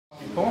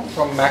Dupont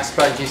from Max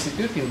Planck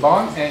Institute in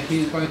Bonn, and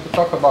he's going to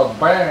talk about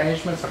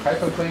bi-arrangements of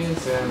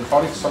hyperplanes and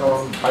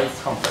Orlik-Solomon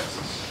byte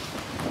complexes.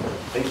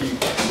 Thank you.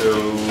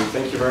 So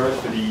thank you very much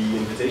for the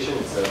invitation.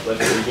 It's a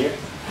pleasure to be here.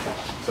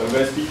 So I'm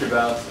going to speak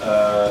about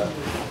a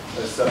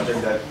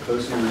subject that's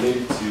closely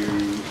related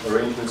to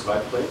arrangements of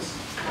hyperplanes.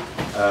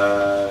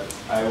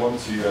 I want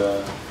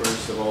to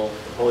first of all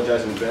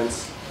apologize in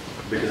advance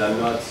because I'm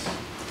not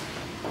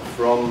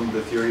from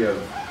the theory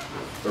of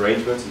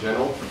arrangements in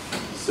general.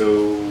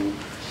 So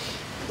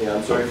yeah,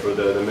 I'm sorry for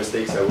the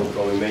mistakes I will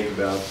probably make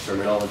about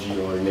terminology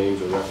or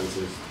names or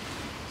references.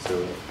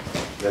 So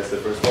that's the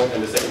first point.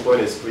 And the second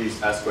point is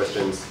please ask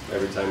questions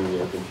every time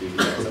you're confused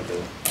about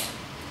something.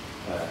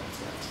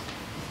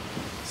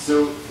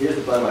 So here's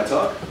the plan of my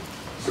talk.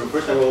 So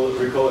first I will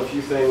recall a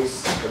few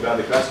things about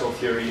the classical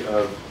theory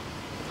of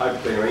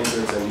hyperplane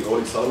arrangements and the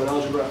Orlik-Solomon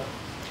algebra.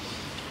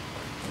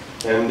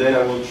 And then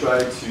I will try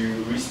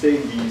to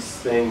restate these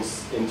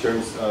things in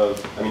terms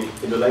of,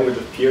 in the language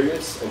of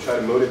periods, and try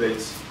to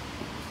motivate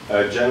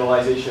a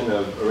generalization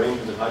of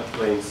arrangements of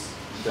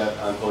hyperplanes that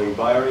I'm calling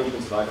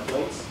bi-arrangements of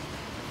hyperplanes.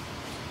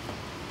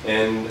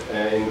 And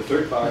in the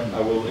third part,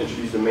 I will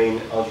introduce the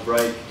main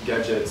algebraic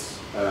gadgets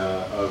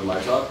of my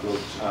talk,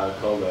 which I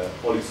call the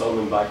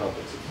Orlik-Solomon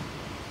bicomplexes.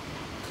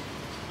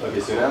 Okay,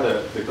 so now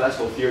the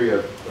classical theory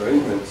of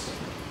arrangements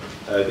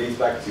dates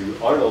back to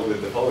Arnold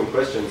with the following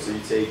question. So you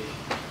take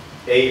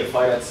a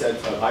finite set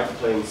of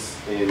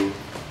hyperplanes in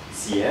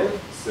Cn.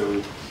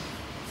 So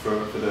for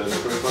the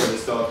first part of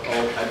this talk,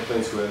 all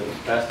hyperplanes will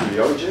pass through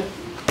the origin.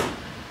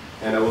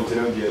 And I will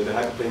denote the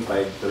hyperplanes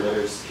by the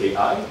letters Ki.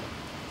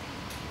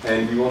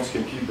 And we want to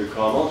compute the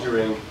cohomology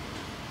ring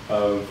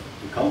of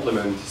the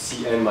complement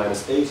Cn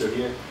minus A. So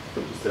here,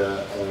 just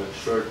a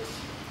short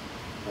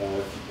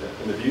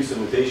an abuse of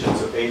notation.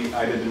 So A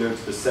either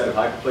denotes the set of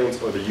hyperplanes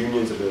or the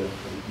unions of the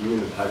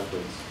union of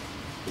hyperplanes.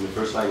 And the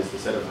first line is the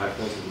set of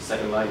hyperplanes, and the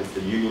second line is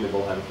the union of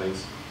all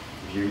hyperplanes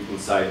viewed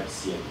inside of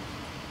Cn.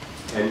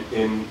 And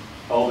in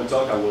all the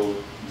talk, I will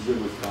deal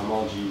with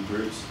cohomology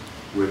groups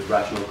with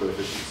rational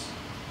coefficients,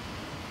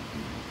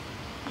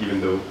 even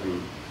though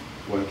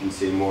one can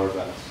say more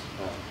about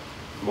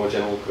more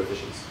general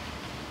coefficients.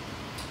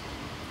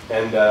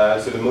 And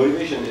so the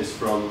motivation is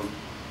from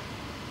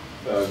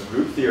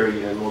group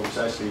theory, and more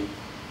precisely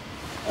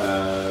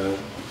the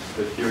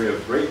theory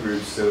of braid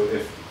groups. So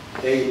if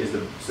A is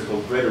the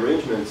so-called braid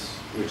arrangement,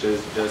 which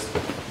is just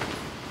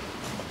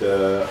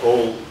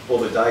all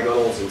the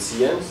diagonals in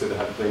Cn, so the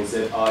hyperplane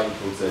Zi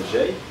equals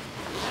Zj,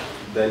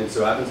 then it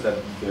so happens that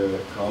the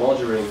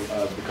cohomology ring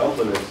of the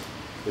complement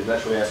is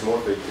naturally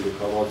isomorphic to the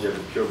cohomology of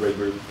the pure braid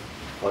group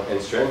on n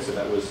strength. So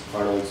that was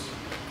Arnold's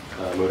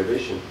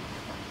motivation.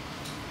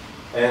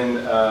 And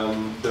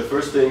the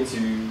first thing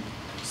to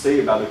say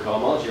about the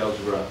cohomology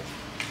algebra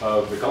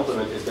of the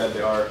complement is that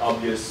there are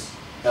obvious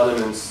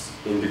elements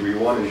in degree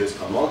 1 in this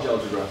cohomology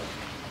algebra,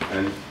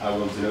 and I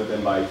will denote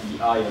them by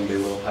EI, and they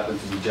will happen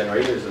to be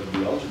generators of the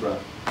algebra.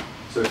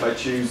 So if I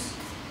choose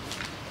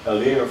a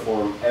linear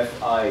form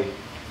Fi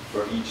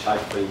for each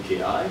hyperplane Ki,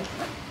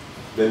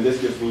 then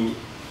this gives me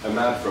a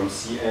map from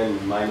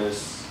Cn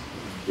minus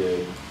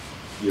the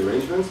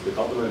arrangement, the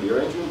complement of the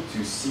arrangement,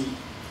 to C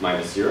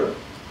minus 0.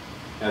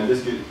 And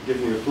this gives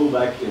me a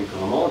pullback in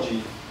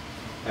cohomology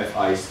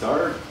Fi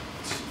star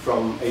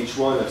from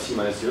H1 of C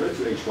minus 0 to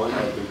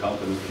H1 of the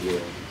complement of the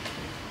arrangement.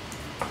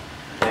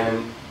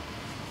 And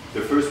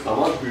the first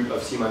cohomology group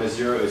of C minus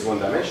 0 is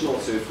one-dimensional,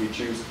 so if we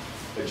choose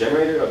a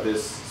generator of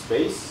this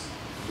space,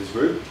 this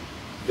group,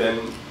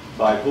 then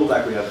by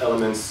pullback we have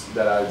elements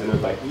that are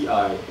denoted by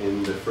EI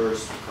in the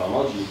first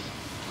cohomology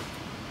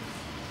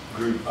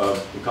group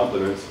of the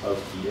complement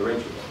of the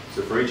arrangement.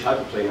 So for each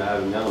hyperplane I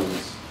have an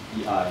element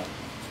EI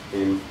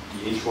in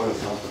the H1 of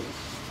the complement.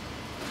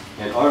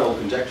 And Arnold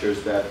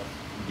conjectures that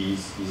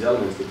these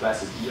elements, the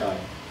classes EI,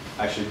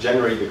 actually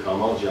generate the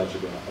cohomology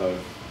algebra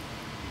of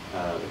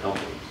the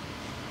complement.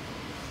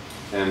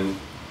 And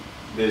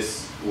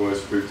this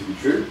was proved to be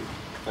true.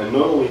 And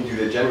not only do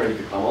they generate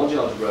the cohomology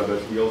algebra,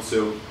 but we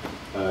also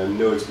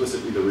know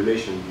explicitly the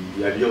relation,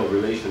 the ideal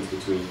relations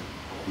between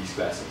these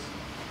classes.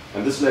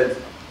 And this led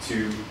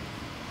to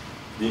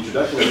the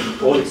introduction of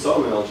the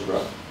Orlik-Solomon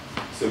algebra.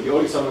 So the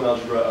Orlik-Solomon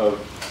algebra of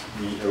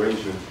the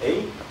arrangement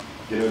A,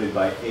 denoted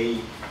by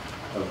A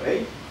of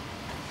A,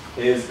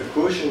 is a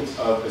quotient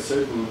of a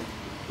certain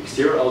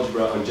exterior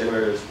algebra on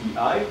generators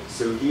EI.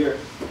 So here,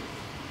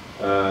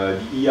 the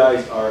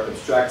EIs are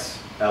abstract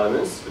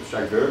elements,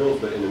 abstract variables,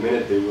 but in a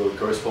minute they will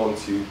correspond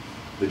to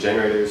the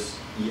generators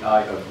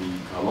EI of the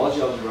cohomology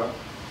algebra.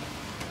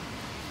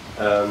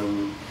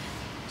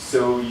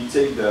 So you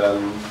take the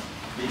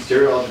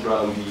exterior algebra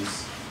on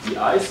these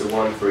EIs, so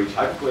one for each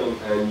hyperplane,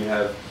 and you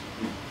have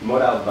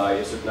mod out by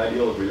a certain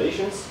ideal of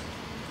relations.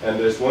 And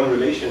there's one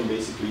relation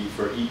basically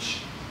for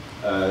each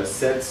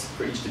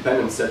for each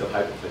dependent set of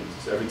hyperplanes.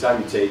 So every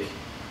time you take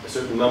a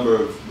certain number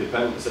of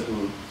a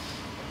certain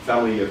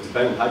family of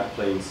dependent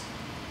hyperplanes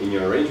in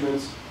your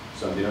arrangements,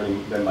 so I'm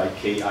denoting them by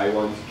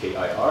Ki1 to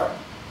Kir,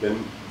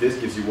 then this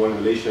gives you one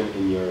relation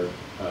in your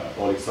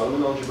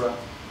Orlik-Solomon algebra.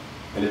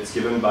 and it's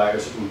given by a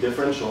certain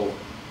differential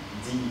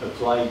d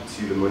applied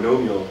to the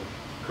monomial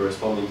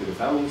corresponding to the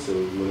family, so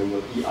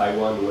monomial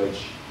ei1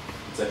 wedge,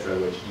 etc.,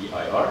 wedge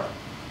eir.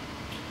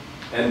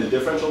 And the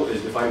differential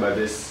is defined by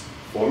this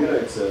formula.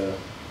 It's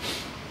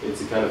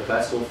a kind of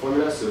classical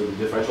formula, so the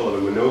differential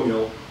of a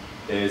monomial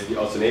is the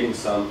alternating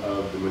sum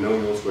of the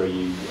monomials where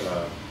you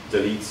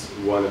delete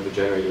one of the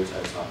generators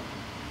at a time.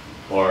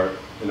 Or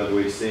another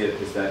way to say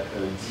it is that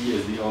D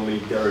is the only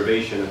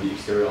derivation of the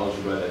exterior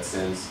algebra that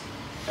sends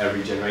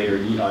every generator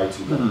EI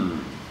to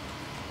them.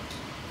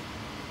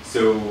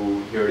 So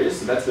here it is.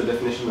 So that's the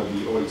definition of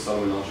the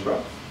Orlik-Solomon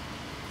algebra.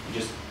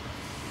 Just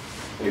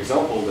an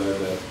example,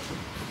 the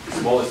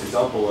smallest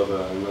example of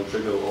a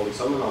non-trivial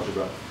Orlik-Solomon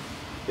algebra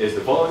is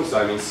the following. So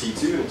I'm in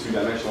C2 in a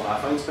two-dimensional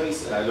affine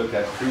space, and I look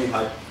at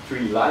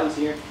three lines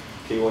here,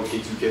 K1,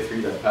 K2,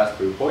 K3 that pass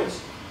through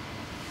points.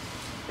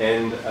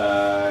 And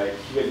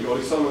here the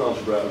Orlik-Solomon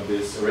algebra of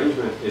this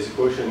arrangement is a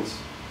quotient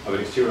of an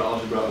exterior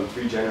algebra on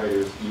three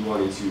generators,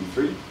 E1, E2,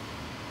 E3.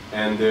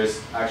 And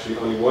there's actually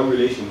only one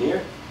relation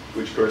here,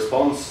 which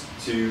corresponds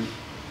to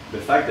the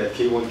fact that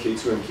K1,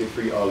 K2, and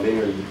K3 are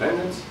linearly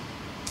dependent.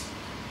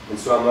 And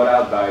so I'm not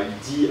out by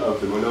D of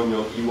the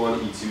monomial E1,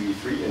 E2,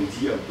 E3, and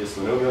D of this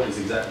monomial is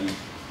exactly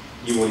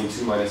E1,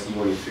 E2 minus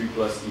E1, E3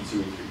 plus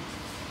E2, E3.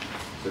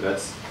 So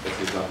that's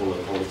an example of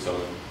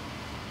Orlik-Solomon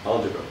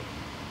algebra.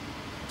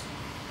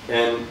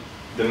 And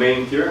the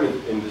main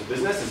theorem in this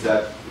business is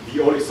that the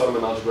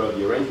Orlik-Solomon algebra of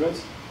the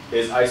arrangement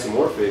is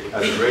isomorphic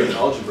as a graded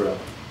algebra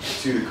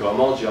to the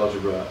cohomology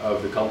algebra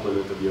of the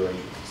complement of the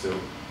arrangement. So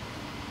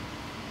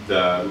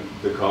the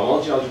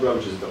cohomology algebra,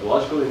 which is the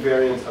logical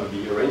invariant of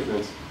the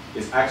arrangement,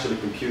 is actually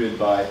computed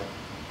by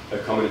a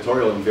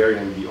combinatorial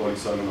invariant of the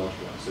Orlik-Solomon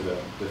algebra. So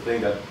the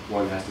thing that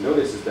one has to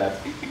notice is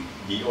that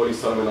the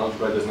Orlik-Solomon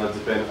algebra does not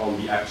depend on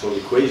the actual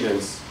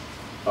equations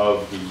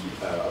of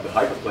the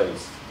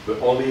hyperplanes, but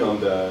only on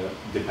the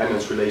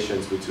dependence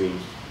relations between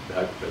the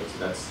hyperplanes.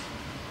 So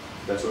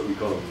that's what we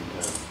call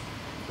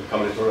the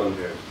combinatorial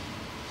invariant.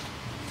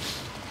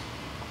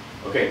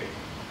 Okay,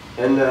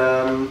 and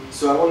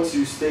so I want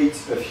to state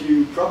a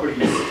few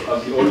properties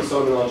of the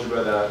Orlik-Solomon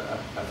algebra that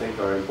I think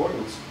are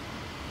important,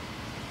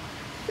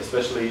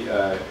 especially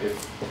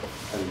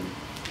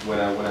when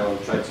I want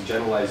to try to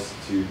generalize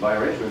to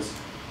bi-arrangements.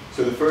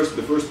 So the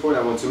first point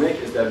I want to make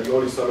is that the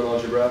Orlik-Solomon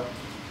algebra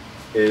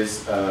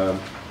is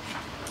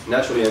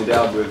naturally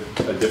endowed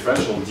with a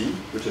differential D,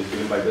 which is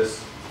given by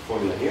this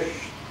formula here.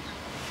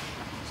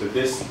 So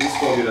this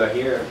formula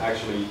here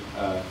actually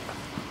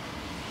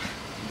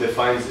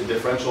defines a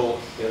differential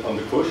on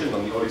the quotient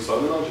on the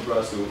Orlik-Solomon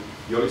algebra. So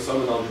the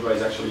Orlik-Solomon algebra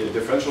is actually a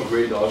differential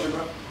graded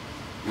algebra,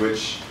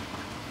 which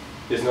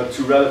is not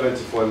too relevant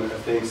if one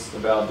thinks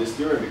about this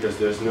theorem because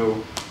there's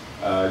no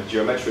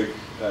geometric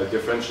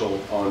differential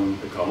on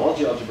the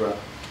cohomology algebra.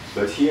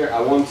 But here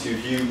I want to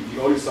view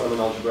the Orlik-Solomon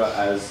algebra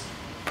as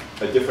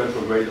a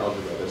differential graded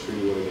algebra. That's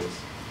really what it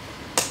is.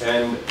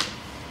 And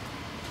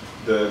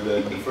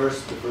the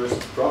first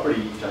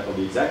property, which I call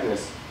the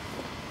exactness,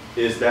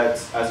 is that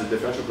as a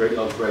differential graded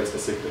algebra, it's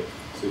acyclic.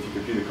 So if you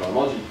compute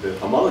the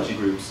homology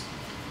groups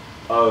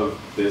of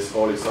this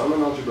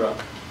Orlik-Solomon algebra,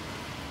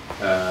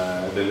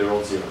 then they're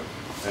all zero.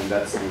 And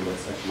that's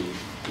actually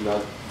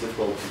not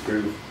difficult to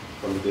prove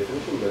from the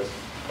definition, but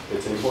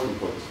it's an important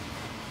point.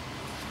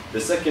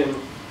 The second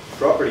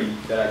property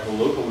that I call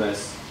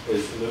localness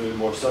is a little bit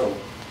more subtle.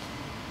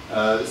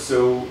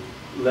 So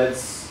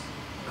let's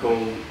call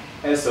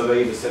S of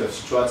A the set of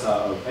strata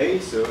of A.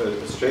 So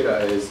a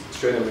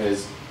stratum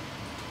is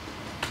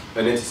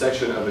an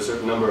intersection of a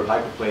certain number of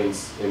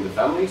hyperplanes in the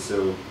family.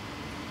 So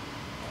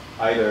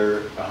either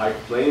a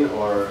hyperplane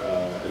or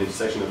an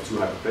intersection of two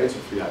hyperplanes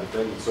or three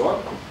hyperplanes and so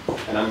on.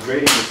 And I'm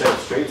grading the set of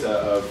strata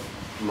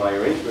of my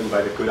arrangement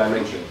by the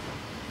codimension.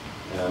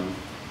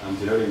 I'm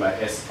denoting by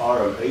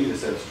SR of A the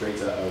set of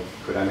strata of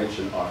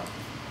codimension R.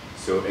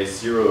 So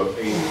S0 of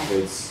A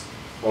is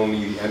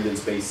only the ambient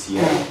space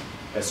Cn.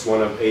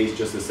 S1 of A is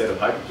just the set of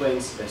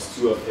hyperplanes.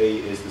 S2 of A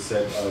is the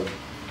set of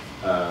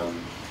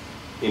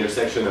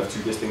intersection of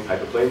two distinct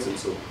hyperplanes and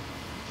so on.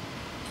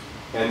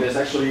 And there's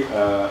actually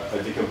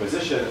a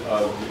decomposition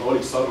of the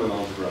Orlik-Solomon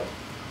algebra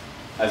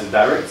as a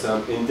direct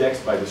sum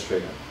indexed by the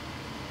strata.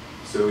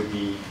 So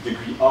the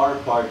degree R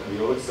part of the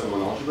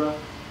Orlik-Solomon algebra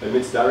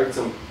admits direct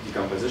sum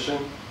decomposition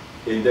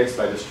indexed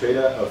by the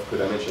strata of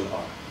codimension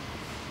R.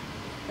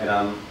 And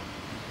I'm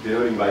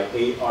denoting by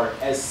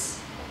ARS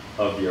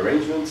of the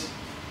arrangement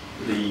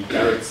the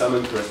direct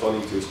summand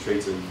corresponding to a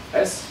stratum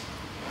S.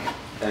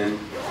 And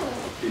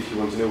if you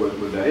want to know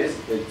what that is,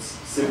 it's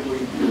simply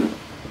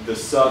the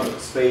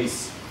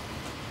subspace,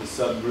 the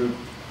subgroup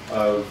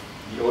of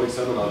the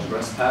Orlik-Solomon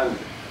algebra spanned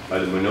by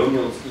the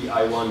monomials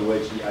EI1,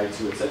 wedge,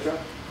 EI2, etc.,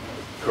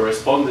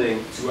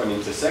 corresponding to an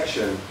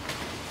intersection,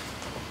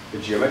 the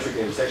geometric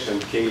intersection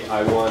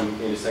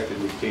KI1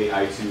 intersected with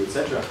KI2,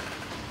 etc.,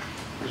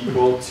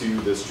 equal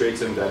to the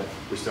stratum that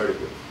we started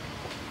with.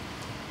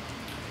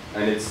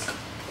 And it's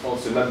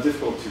also not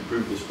difficult to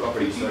prove this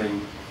property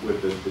starting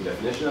with the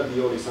definition of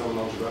the Orlik-Solomon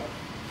algebra,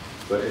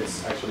 but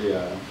it's actually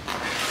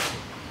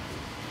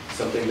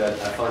something that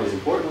I find is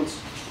important.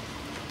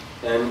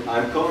 And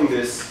I'm calling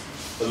this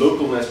a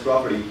localness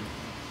property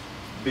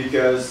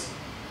because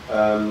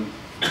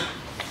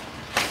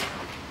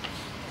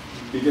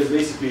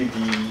basically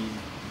the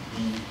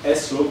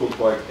S local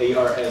part,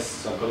 ARS,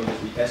 so I'm calling this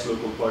the S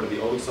local part of the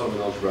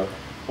Orlik-Solomon algebra,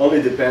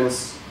 only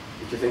depends,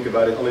 if you think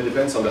about it, only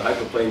depends on the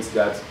hyperplanes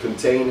that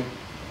contain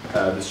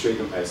the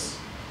stratum S.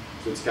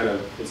 So it's kind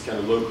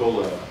of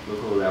local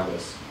around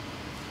us.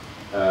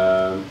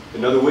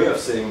 Another way of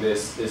saying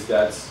this is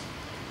that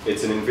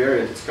it's an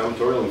invariant, it's a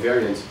combinatorial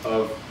invariant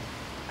of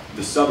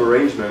the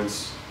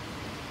subarrangements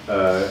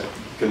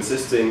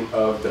consisting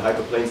of the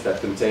hyperplanes that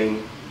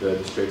contain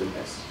the stratum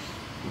S.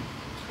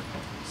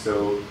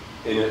 So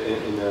in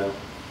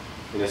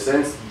a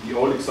sense, the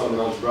Orlik-Solomon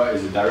algebra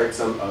is a direct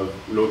sum of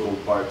local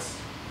parts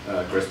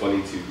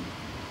corresponding to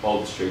all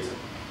the strata.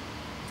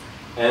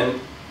 And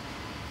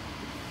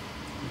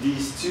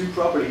these two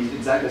properties,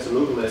 exactness and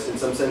localness, in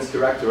some sense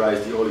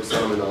characterize the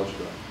Orlik-Solomon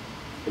algebra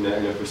in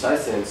a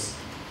precise sense.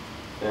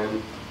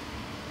 And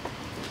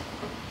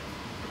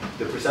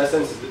the precise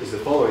sense is the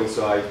following.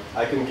 So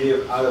I can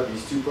give out of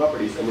these two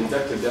properties an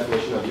inductive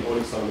definition of the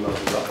Orlik-Solomon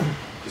algebra,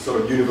 a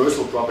sort of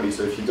universal property.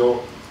 So if you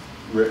don't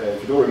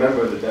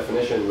remember the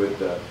definition with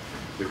the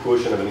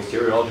quotient of an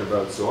exterior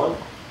algebra and so on,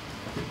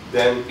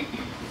 then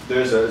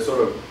there's a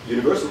sort of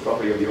universal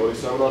property of the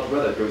Orlik-Solomon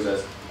algebra that goes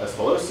as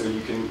follows. So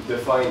you can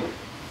define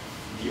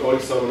the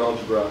Orlik-Solomon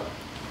algebra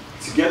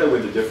together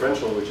with the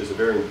differential, which is a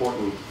very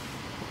important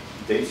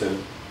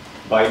datum,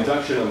 by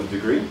induction on the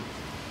degree.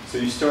 So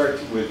you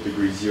start with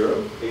degree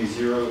 0.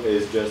 A0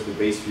 is just the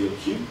base field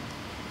Q.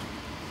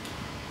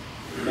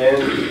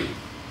 And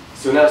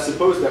so now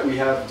suppose that we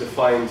have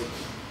defined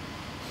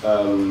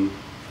the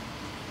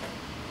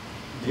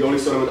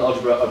Orlik-Solomon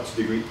algebra up to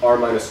degree r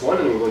minus 1,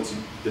 and we're going to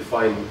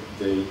define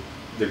the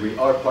degree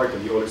r part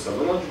of the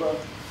Orlik-Solomon algebra.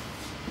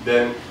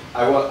 Then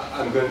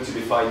I'm going to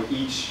define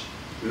each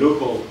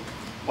local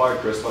part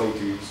corresponding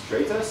to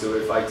strata. So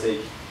if I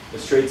take a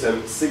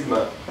stratum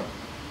sigma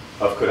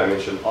of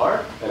codimension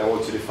R, and I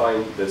want to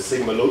define the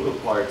sigma local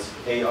part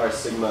AR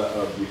sigma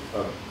of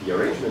the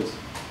arrangement,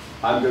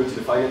 I'm going to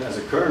define it as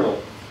a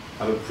kernel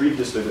of a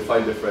previously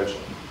defined differential.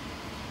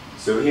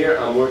 So here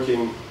I'm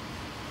working,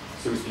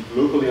 so to speak,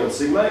 locally on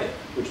sigma,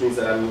 which means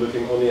that I'm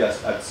looking only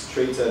at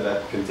strata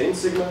that contain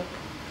sigma.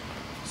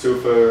 So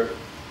for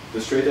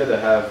the strata that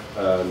have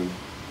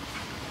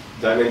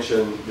the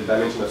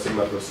dimension of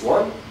sigma plus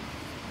 1,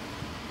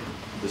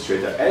 the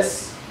strata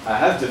S, I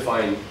have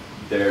defined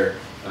the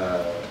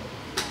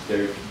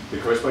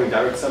corresponding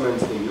direct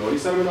summons in the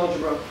Orlik-Solomon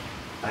algebra.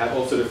 I have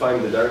also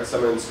defined the direct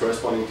summons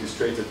corresponding to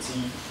strata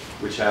T,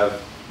 which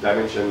have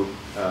dimension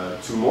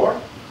 2 more.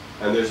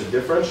 And there's a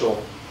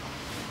differential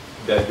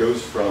that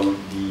goes from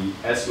the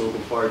S local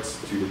parts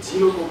to the T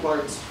local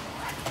parts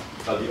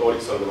of the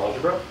Orlik-Solomon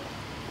algebra.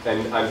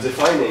 And I'm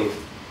defining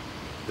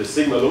the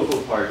sigma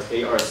local part,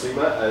 AR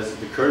sigma, as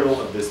the kernel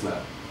of this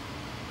map.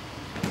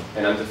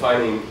 And I'm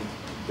defining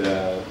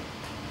the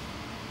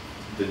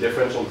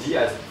differential D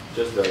as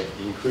just the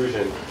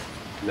inclusion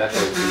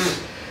natural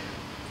inclusion.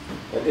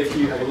 And if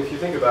you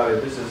think about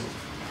it,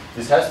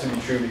 this has to be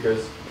true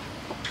because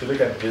if you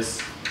look at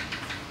this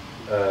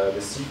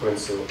the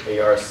sequence, so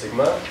AR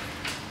sigma,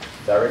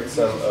 direct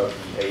sum of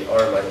the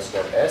AR minus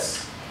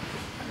 1S,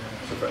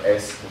 so for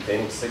S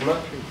containing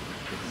sigma,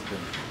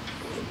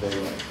 then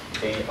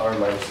AR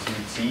minus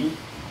 2T,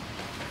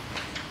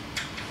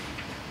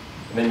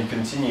 and then you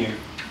continue,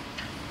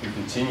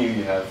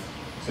 you have,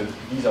 so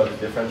these are the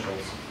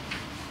differentials.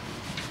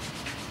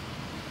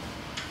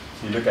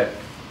 So you look at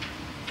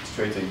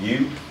strata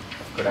U,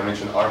 of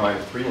codimension R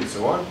minus 3 and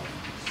so on,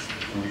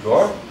 and you go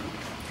on.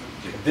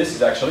 This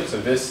is actually, so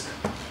this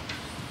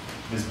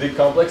big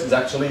complex is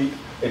actually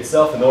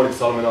itself an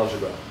Orlik-Solomon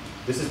algebra.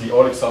 This is the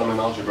Orlik-Solomon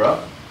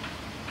algebra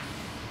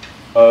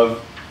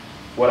of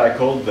what I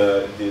call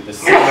the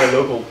sigma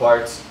local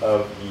part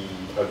of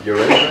the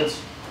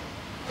arrangement.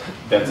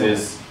 That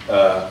is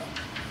the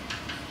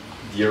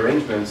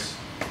arrangement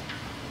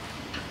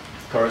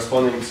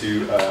corresponding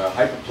to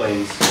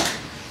hyperplanes.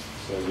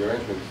 So the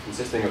arrangement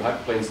consisting of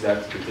hyperplanes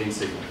that contain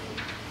sigma.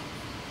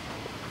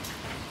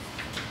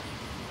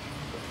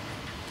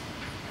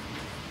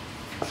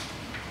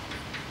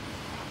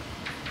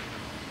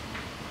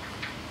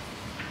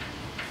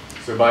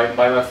 So by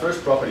my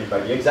first property, by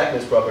the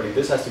exactness property,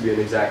 this has to be an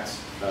exact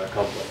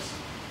complex.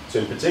 So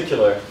in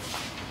particular,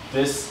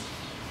 this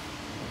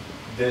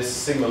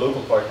sigma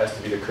local part has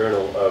to be the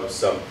kernel of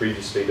some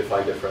previously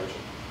defined differential.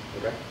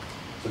 Okay?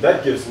 So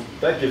that gives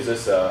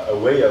us a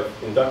way of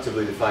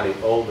inductively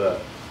defining all the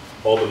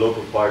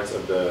local parts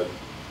of the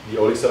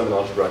Orlik-Solomon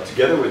algebra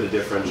together with the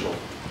differential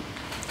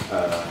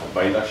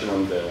by induction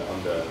on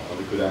the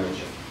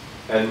codimension.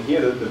 And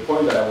here the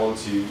point that I want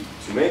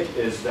to make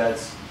is that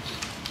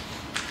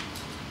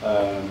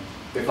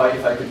if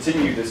I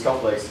continue this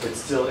complex, it's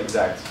still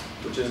exact,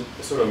 which is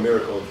a sort of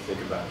miracle if you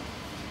think about it,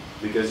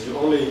 because you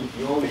only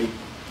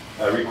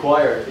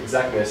require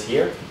exactness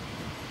here,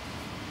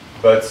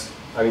 but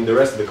I mean the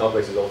rest of the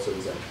complex is also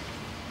exact.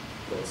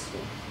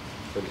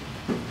 But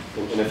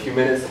in a few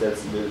minutes,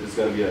 there's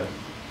going to be an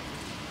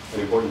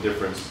important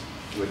difference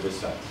with this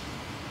fact.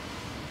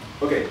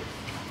 Okay,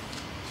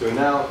 so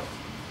now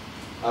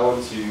I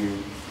want to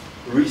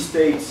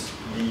restate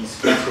these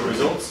classical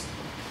results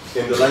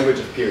in the language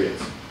of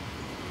periods.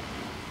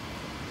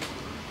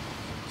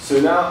 So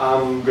now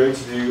I'm going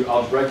to do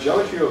algebraic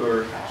geometry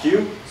over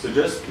Q. So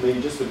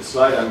maybe just for the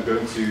slide, I'm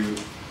going to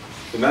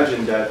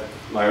imagine that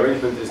my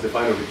arrangement is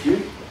defined over Q,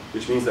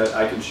 which means that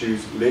I can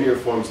choose linear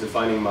forms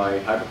defining my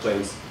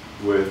hyperplanes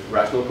with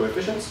rational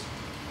coefficients.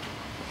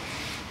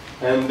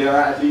 And there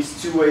are at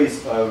least two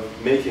ways of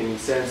making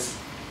sense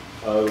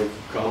of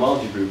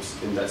cohomology groups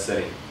in that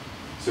setting.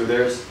 So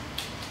there's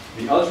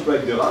the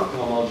algebraic de Riemann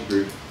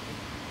cohomology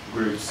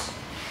groups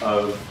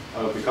of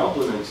the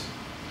complement.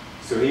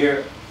 So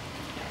here,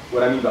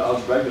 what I mean by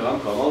algebraic de Riemann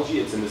cohomology,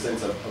 it's in the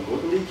sense of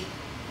Orlik.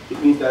 It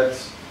means that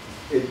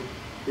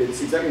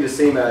it's exactly the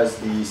same as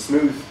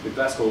the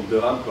classical de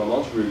Riemann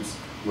cohomology groups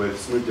with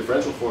smooth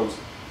differential forms,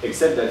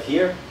 except that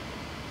here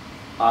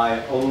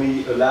I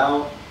only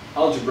allow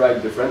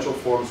algebraic differential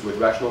forms with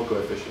rational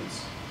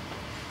coefficients,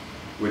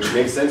 which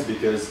makes sense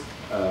because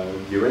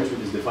the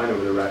arrangement is defined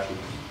over the rationals.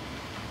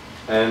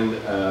 And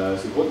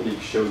so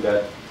Orlik showed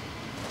that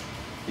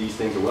these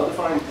things are well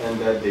defined and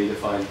that they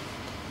define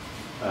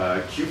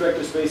Q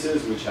vector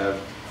spaces which have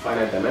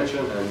finite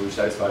dimension and which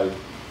satisfy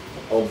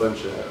all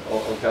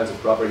kinds of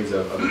properties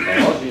of the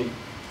cohomology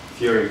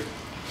theory.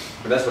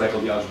 But that's what I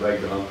call the algebraic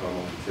de Riemann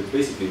cohomology. So it's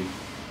basically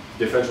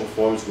differential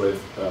forms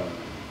with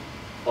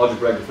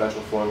algebraic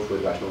differential forms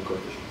with rational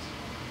coefficients.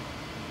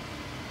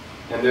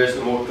 And there's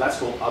a more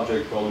classical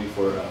object probably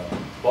for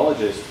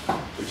topologists,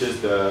 which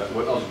is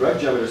what algebraic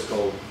geometers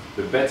call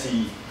the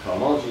Betti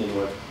cohomology and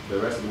what the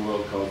rest of the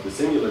world calls the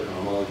singular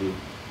cohomology,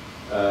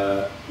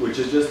 which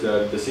is just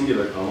the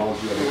singular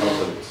cohomology of the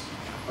complements.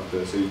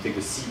 So you take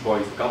the C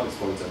points, the complex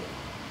points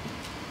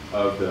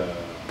of the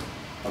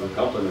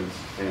complement,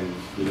 and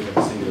you look at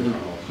the singular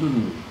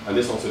cohomology. And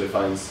this also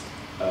defines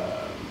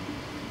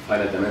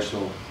finite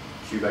dimensional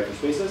Q vector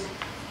spaces.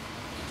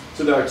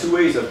 So there are two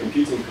ways of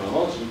computing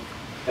cohomology,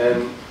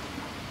 and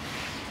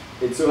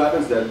it so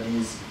happens that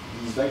these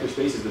vector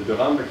spaces, the de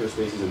Riemann vector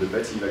spaces and the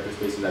Betti vector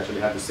spaces, actually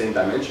have the same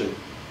dimension.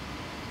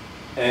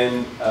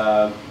 And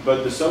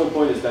but the subtle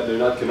point is that they're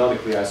not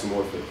canonically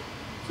isomorphic.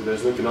 So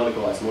there's no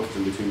canonical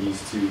isomorphism between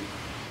these two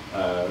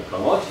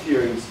cohomology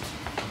theories.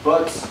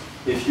 But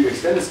if you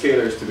extend the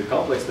scalars to the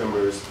complex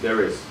numbers,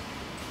 there is.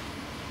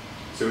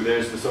 So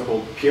there's the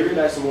so-called period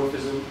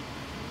isomorphism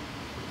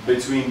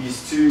between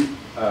these two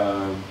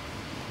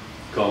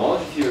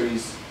cohomology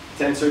theories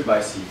tensored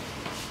by C.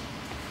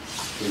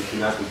 So if you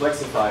now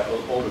complexify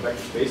all the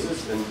vector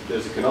spaces, then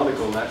there's a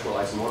canonical natural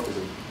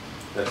isomorphism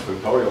that's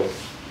functorial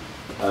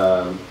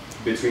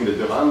between the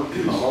de Riemann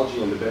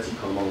cohomology and the Betti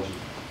cohomology.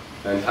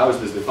 And how is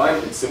this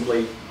defined? It's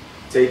simply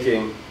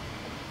taking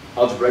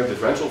algebraic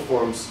differential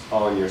forms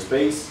on your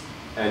space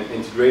and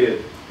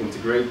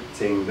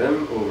integrating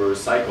them over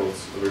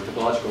cycles, over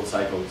topological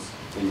cycles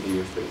in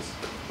your space.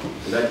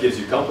 And that gives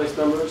you complex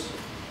numbers.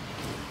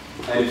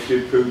 And if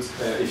you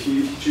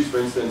choose, for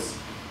instance,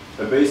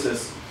 a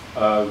basis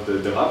of the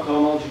de Riemann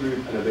cohomology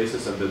group and a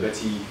basis of the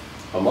Betti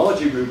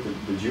homology group,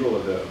 the dual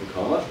of the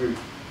cohomology group,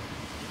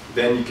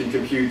 then you can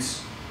compute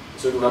a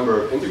certain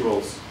number of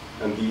integrals,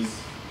 and these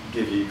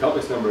give you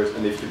complex numbers.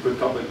 And if you put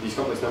these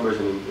complex numbers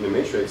in a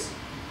matrix,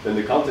 then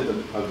the content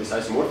of this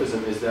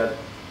isomorphism is that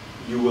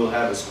you will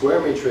have a square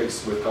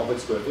matrix with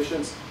complex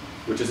coefficients,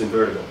 which is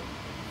invertible,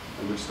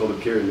 and which is called a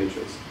period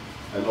matrix.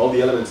 And all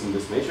the elements in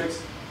this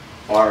matrix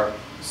are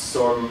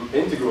some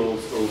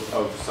integrals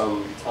of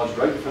some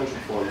algebraic differential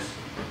forms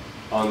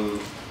on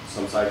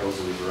some cycles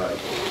of the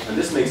variety. And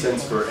this makes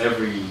sense for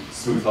every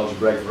smooth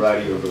algebraic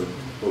variety over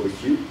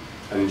Q.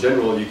 And in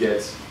general, you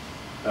get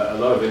a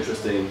lot of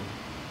interesting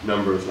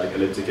numbers like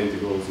elliptic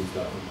integrals and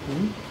stuff.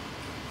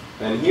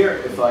 And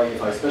here, if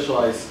I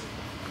specialize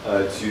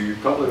to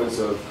complements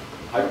of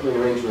hyperplane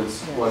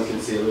arrangements, one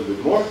can see a little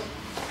bit more.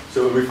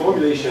 So a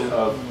reformulation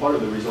of part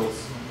of the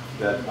results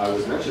that I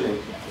was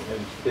mentioning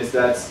is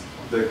that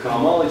the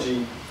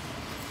cohomology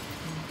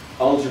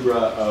algebra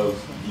of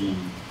the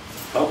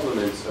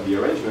complements of the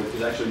arrangement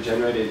is actually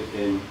generated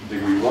in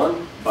degree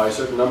 1 by a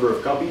certain number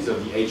of copies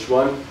of the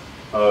H1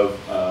 of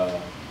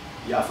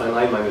the affine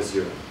line minus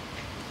 0.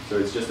 So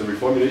it's just a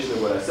reformulation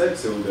of what I said.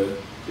 So the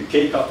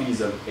k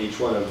copies of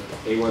H1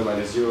 of A1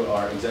 minus 0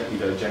 are exactly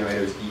the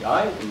generators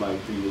EI in my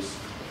previous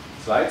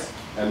slides.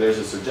 And there's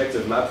a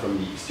surjective map from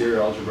the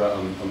exterior algebra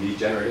on these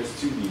generators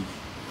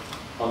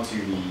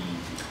onto the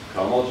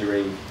cohomology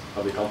ring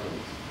of the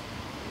complement.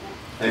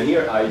 And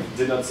here I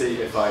did not say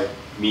if I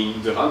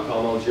mean de Riemann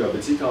cohomology or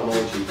Betti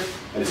cohomology,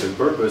 and it's on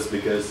purpose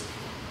because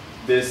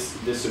this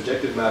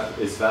surjective map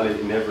is valid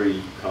in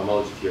every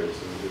cohomology theory,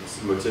 so it's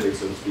motivic,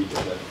 so to speak,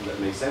 that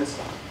makes sense.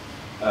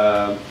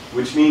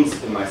 Which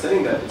means in my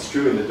setting that it's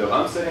true in the de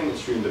Riemann setting,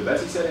 it's true in the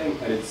Betti setting,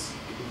 and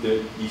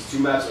these two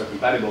maps are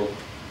compatible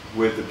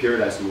with the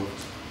period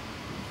isomorphism.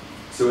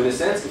 So in a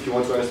sense, if you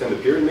want to understand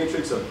the period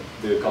matrix of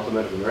the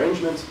complement of an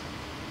arrangement,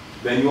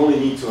 then you only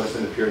need to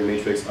understand the period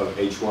matrix of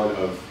H1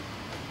 of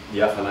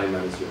the alpha line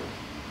minus 0.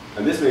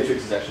 And this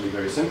matrix is actually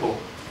very simple.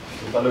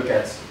 If I look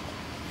at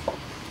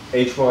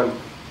H1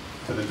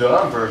 to the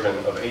Dolan version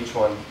of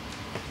H1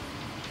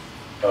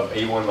 of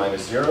A1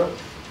 minus 0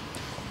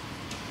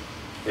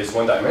 is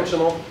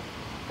one-dimensional,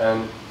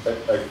 and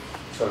a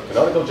sort of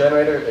canonical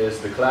generator is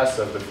the class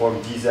of the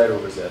form dz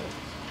over z,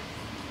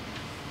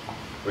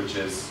 which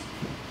is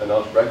an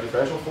algebraic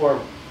differential form,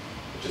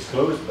 which is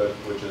closed, but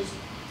which is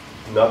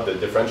not the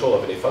differential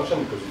of any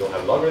function because we don't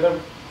have a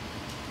logarithm.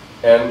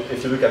 And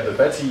if you look at the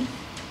Betti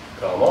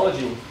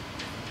cohomology,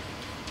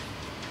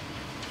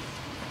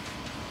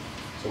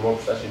 so more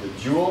precisely the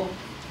dual,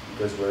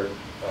 because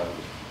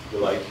we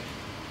like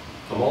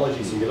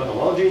homology, singular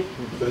homology.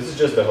 So this is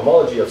just the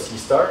homology of C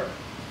star,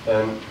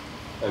 and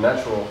a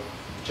natural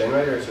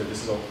generator, so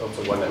this is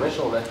also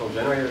one-dimensional. Natural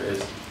generator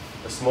is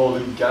a small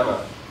loop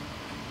gamma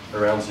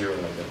around 0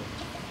 like that,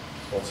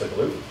 small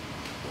circle loop.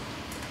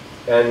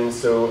 And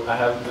so I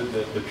have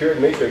the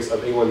period matrix of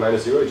A1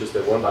 minus 0 is just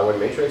a 1-by-1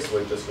 matrix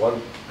with just one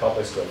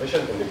complex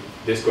coefficient, and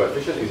this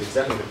coefficient is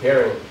exactly the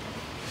pairing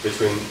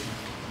between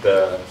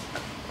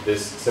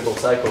this simple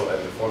cycle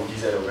and the form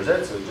dz over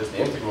z, so it's just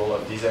the integral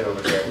of dz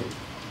over z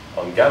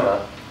on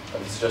gamma,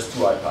 and this is just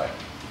 2I pi.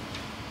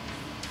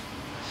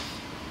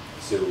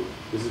 So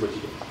this is what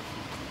you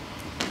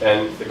get.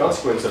 And the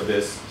consequence of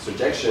this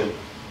surjection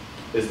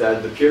is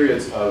that the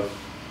periods of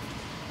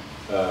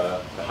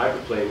the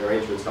hyperplane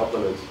arrangements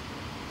complement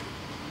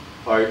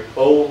are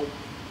all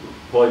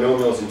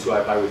polynomials in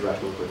 2I pi with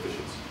rational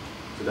coefficients.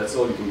 So that's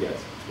all you can get.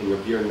 In your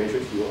period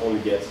matrix, you will only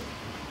get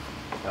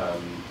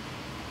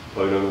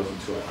polynomials in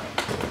 2I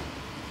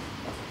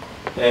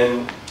pi.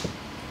 And,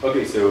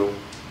 okay, so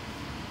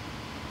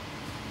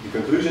the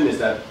conclusion is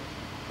that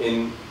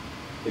in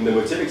the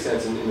motivic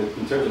sense,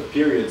 in terms of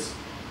periods,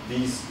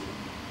 these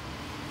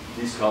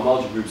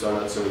cohomology groups are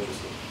not so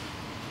interesting.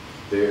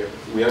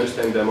 We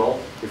understand them all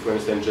if we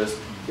understand just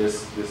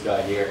this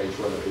guy here,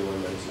 H1 of A1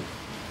 minus 0.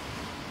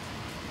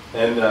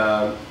 And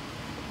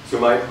so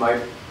my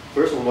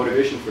personal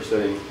motivation for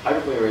studying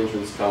hyperplane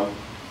arrangements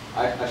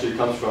actually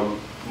comes from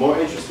more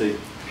interesting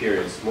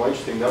periods, more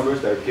interesting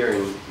numbers that appear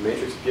in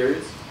matrix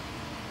periods,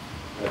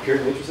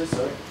 period matrices,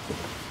 sorry.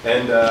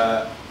 And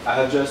I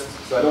have just,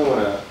 so I don't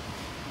want to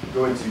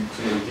go into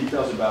too many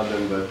details about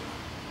them, but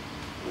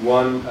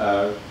one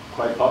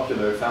quite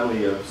popular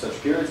family of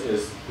such periods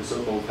is the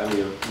so-called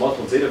family of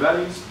multiple zeta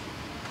values.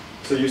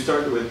 So you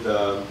start with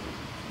the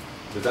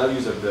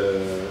values of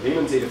the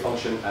Riemann zeta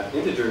function at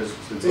integers,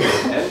 so zeta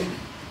n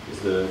is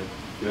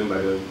given by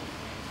the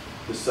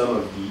sum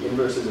of the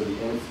inverses of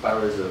the nth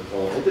powers of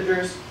all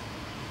integers.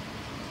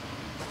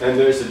 And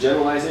there's a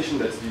generalization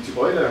that's due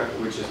to Euler,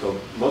 which is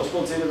called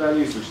multiple zeta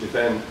values, which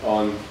depend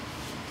on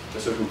a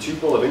certain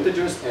tuple of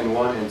integers,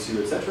 n1,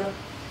 n2, etc.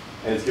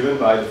 And it's given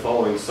by the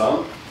following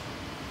sum.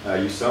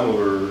 You sum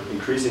over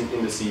increasing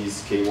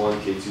indices k1,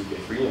 k2,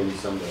 k3, and you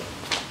sum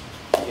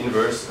the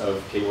inverse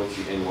of k1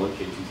 to n1, k2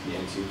 to the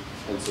n2,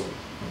 and so on.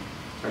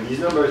 And these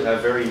numbers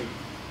have very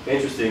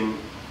interesting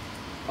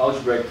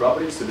algebraic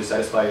properties, so they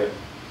satisfy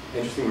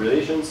interesting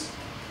relations.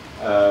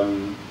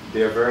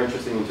 They are very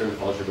interesting in terms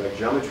of algebraic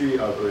geometry,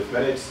 of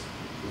arithmetics.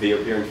 They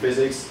appear in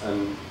physics,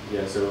 and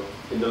yeah, so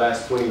in the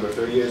last 20 or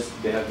 30 years,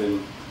 they have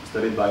been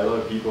studied by a lot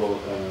of people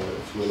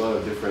from a lot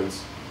of different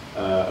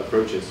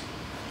approaches.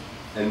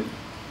 And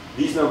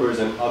these numbers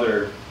and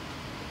other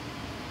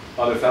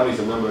families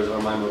of numbers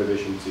are my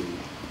motivation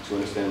to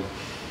understand,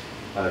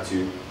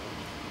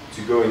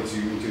 to go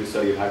into the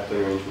study of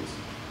hyperplane arrangements.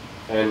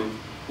 And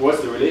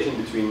what's the relation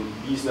between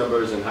these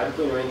numbers and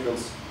hyperplane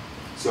arrangements?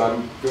 So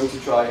I'm going to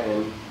try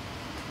and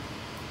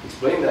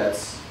explain that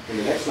in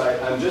the next slide.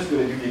 I'm just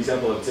going to do the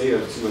example of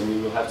zeta of 2, and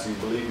you will have to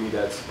believe me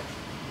that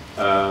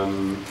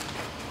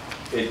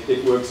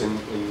it works in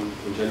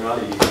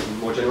generality,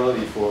 more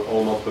generality for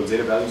all multiple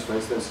zeta values, for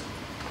instance.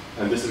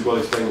 And this is well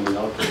explained in the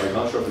article by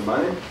Gontrop and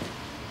Manning.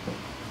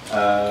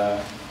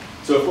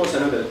 So of course I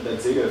know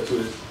that zeta of 2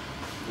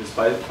 is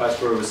pi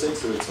squared over 6,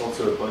 so it's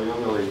also a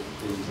polynomial in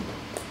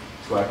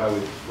 2I pi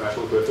with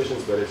rational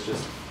coefficients, but it's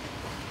just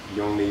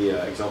the only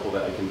example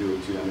that I can do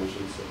in 2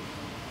 dimensions. So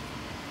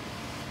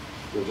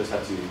you'll just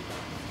have to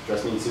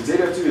trust me. So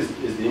zeta of 2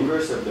 is the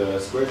inverse of the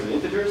squares of the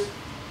integers.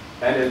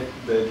 And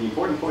the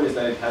important point is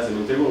that it has an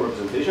integral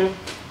representation.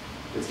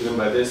 It's given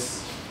by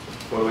this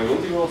following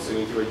integral. So you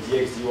integrate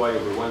dx dy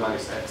over 1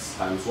 minus x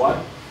times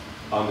y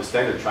on the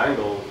standard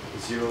triangle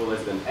 0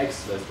 less than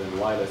x less than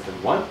y less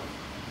than 1.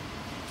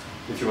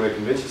 If you want to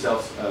convince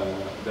yourself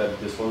that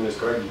this formula is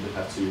correct, you just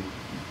have to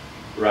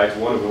write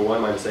 1 over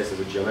 1 minus x as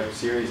a geometric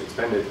series,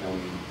 expand it,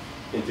 and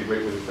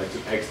integrate with respect to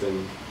x,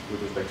 then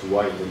with respect to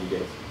y, and then you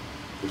get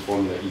the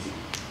formula easy.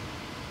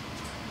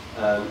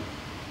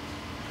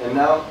 And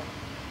now,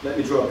 let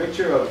me draw a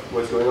picture of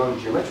what's going on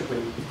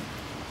geometrically.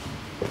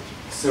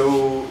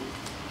 So,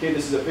 here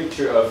this is a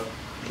picture of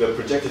the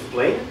projective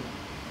plane.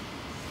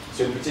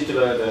 So in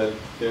particular,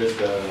 there's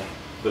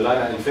the line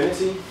at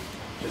infinity,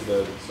 which is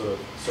the sort of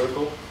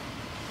circle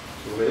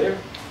over there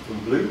in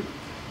blue.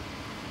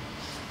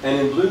 And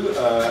in blue,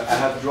 I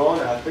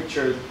have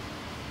pictured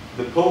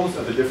the poles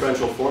of the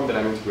differential form that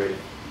I'm integrating.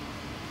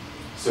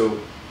 So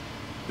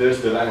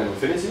there's the line of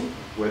infinity,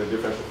 where the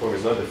differential form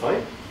is not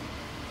defined.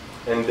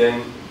 And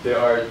then there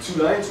are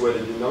two lines where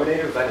the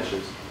denominator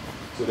vanishes.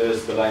 So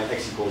there's the line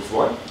x equals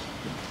 1,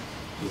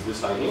 is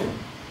this line here,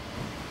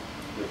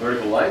 the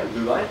vertical line, the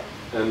blue line,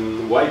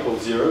 and y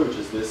equals 0, which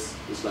is this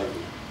line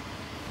here.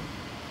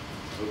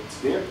 So it's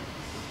clear.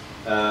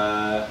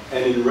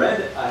 And in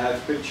red, I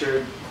have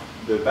pictured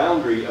the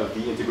boundary of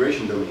the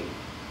integration domain.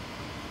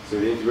 So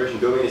the integration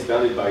domain is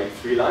bounded by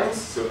three lines.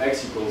 So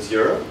x equals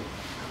 0,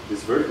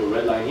 this vertical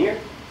red line here,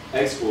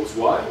 x equals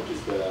y, which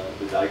is the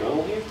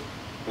diagonal here,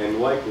 and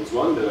y equals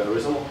 1, the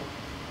horizontal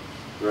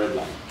red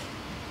line.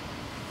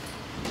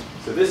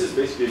 So this is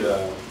basically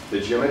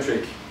the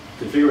geometric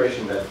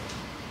configuration that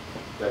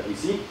we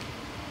see.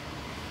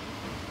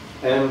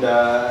 And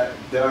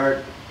there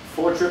are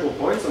 4 triple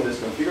points on this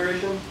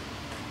configuration.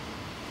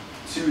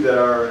 2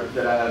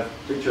 that I have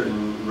pictured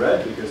in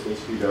red because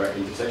basically they are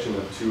intersection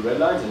of 2 red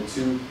lines, and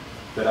 2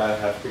 that I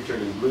have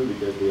pictured in blue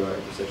because they are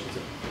intersections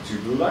of 2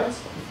 blue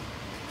lines.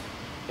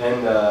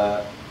 And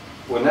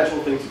one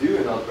natural thing to do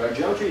in algebraic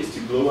geometry is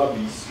to blow up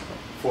these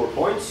 4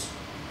 points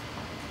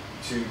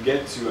to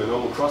get to a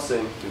normal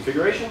crossing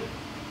configuration.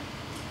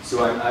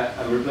 So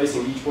I'm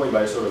replacing each point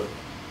by a sort of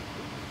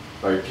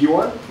by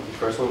P1, which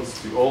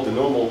corresponds to all the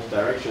normal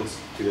directions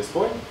to this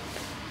point.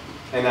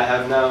 And I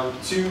have now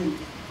 2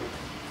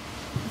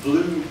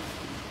 blue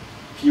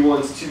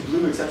P1s, 2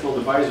 blue exceptional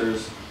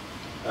divisors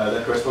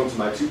that correspond to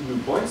my 2 blue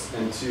points,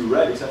 and 2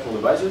 red exceptional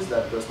divisors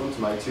that correspond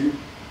to my 2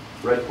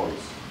 red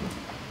points.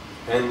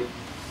 And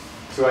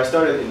so I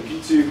started in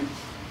P2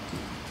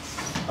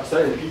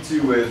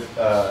 with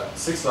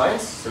 6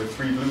 lines, so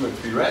 3 blue and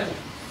 3 red.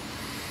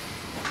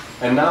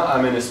 And now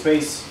I'm in a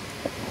space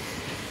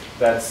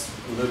that's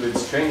a little bit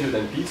stranger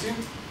than P2.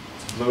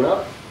 It's blown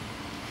up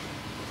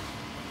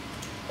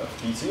of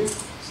P2.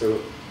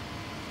 So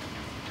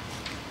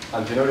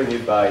I'm denoting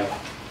it by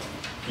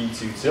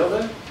P2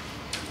 tilde.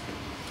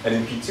 And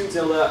in P2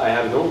 tilde, I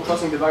have normal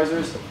crossing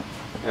divisors.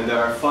 And there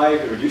are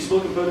 5 irreducible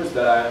components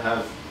that I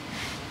have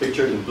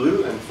pictured in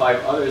blue and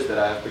 5 others that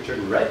I have pictured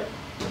in red.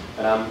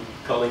 And I'm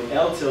calling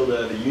L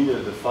tilde the union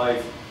of the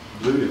 5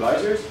 blue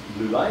divisors,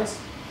 blue lines,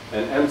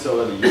 and M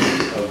tilde the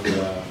union of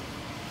the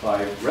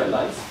 5 red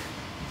lines.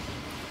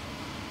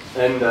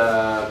 And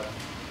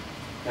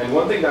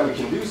one thing that we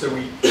can do, so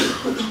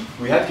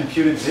we had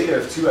computed zeta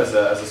of 2 as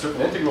a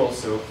certain integral,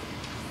 so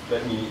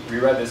let me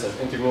rewrite this as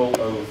integral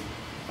of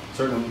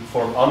certain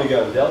form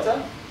omega and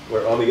delta,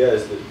 where omega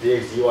is the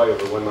dx dy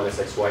over 1 minus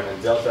xy,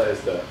 and delta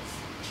is the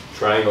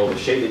triangle, the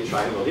shaded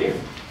triangle here,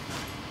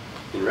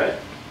 in red.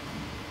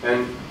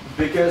 And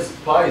because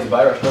pi is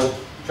birational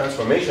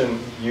transformation,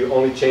 you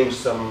only change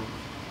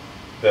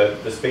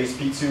the space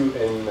P2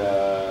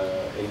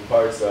 in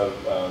parts of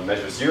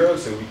measure 0,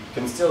 so we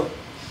can still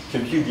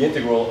compute the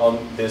integral on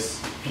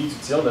this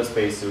P2 tilde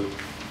space. So you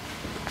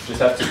just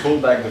have to pull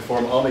back the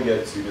form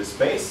omega to this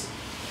space,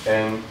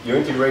 and you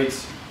integrate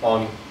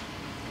on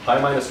pi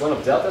minus 1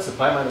 of delta. So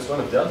pi minus 1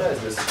 of delta is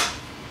this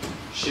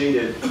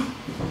shaded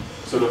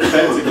sort of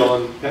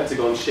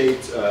pentagon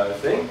shaped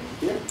thing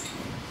here.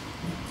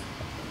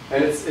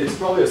 And it's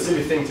probably a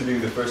silly thing to do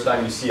the first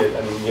time you see it.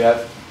 I mean, you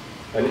have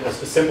a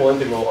simple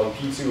integral on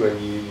P2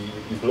 and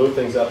you blow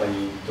things up and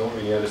you don't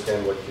really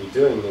understand what you're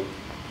doing. And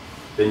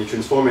then you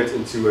transform it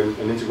into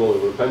an integral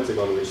over a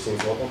pentagon, which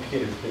seems more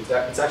complicated.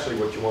 It's actually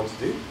what you want to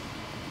do.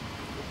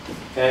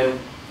 And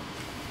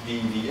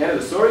the end of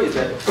the story is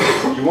that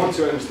you want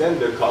to understand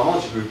the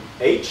cohomology group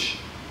H,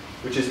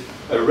 which is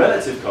a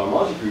relative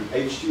cohomology group,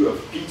 H2 of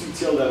P2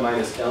 tilde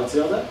minus L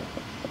tilde,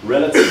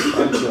 relative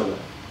to M tilde.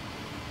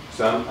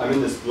 So I'm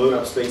in this blown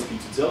up space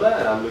P2 tilde,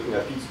 and I'm looking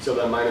at P2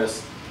 tilde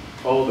minus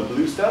all the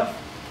blue stuff,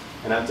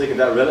 and I'm taking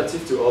that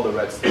relative to all the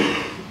red stuff.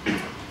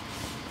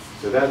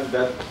 So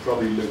that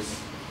probably looks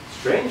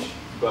strange,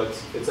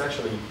 but it's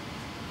actually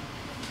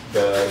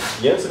the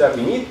answer that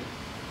we need.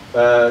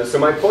 So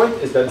my point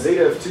is that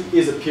zeta of 2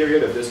 is a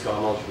period of this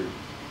cohomology group.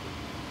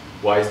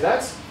 Why is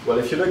that? Well,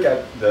 if you look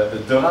at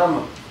the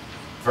Durham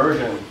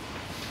version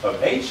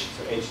of H,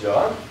 so H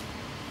Durham,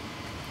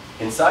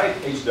 inside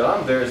H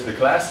Durham there's the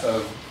class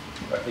of,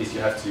 or at least you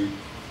have to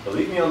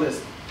believe me on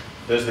this,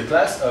 there's the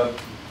class of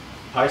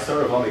pi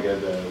star of omega,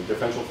 the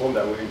differential form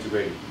that we're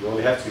integrating. You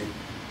only have to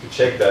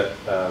check that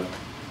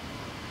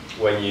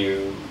when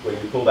you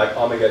pull back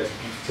omega to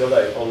P2 tilde,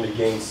 it only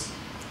gains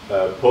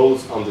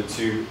poles on the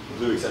 2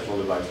 blue exceptional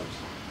divisors.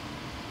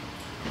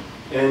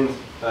 And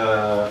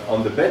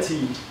on the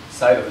Betty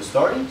side of the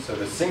story, so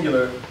the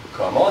singular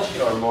cohomology,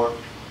 or more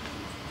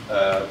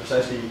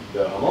precisely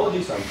the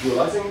homology, so I'm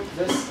dualizing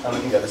this, I'm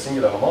looking at the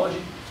singular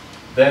homology,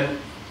 then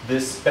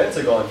this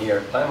pentagon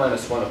here, pi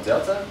minus 1 of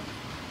delta,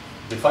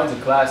 defines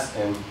a class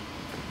in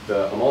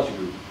the homology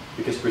group,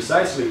 because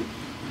precisely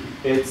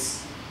it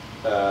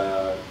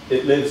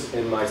lives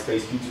in my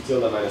space P2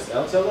 tilde minus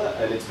L tilde,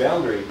 and its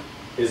boundary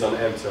is on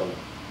M tilde.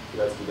 So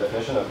that's the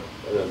definition of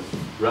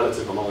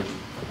relative homology.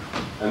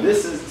 And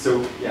this is,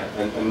 so yeah,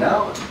 and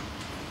now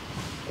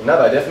And now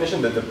by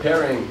definition, that the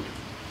pairing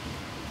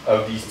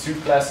of these two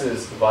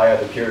classes via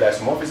the period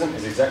isomorphism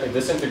is exactly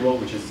this integral,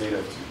 which is zeta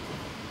of 2.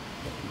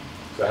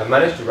 So I have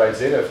managed to write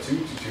zeta of 2,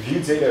 to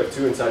view zeta of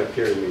 2 inside a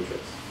period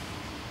matrix.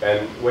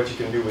 And what you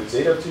can do with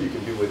zeta of 2, you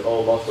can do with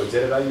all multiple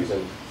zeta values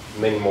and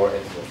many more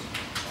integrals.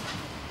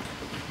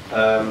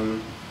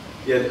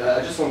 Yeah,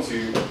 I just want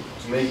to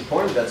make a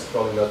point that's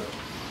probably not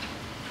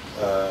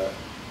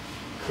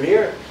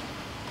clear.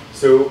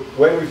 So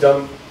when we've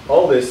done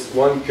all this,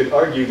 one could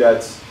argue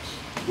that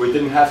we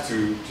didn't have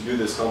to do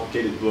this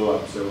complicated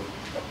blow-up. So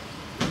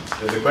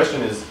the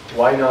question is,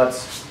 why not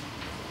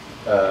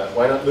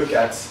look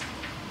at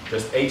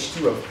just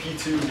H2 of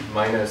P2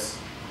 minus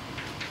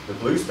the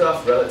blue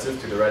stuff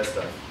relative to the red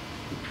stuff?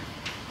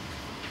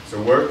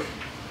 So work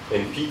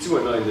in P2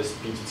 and not in this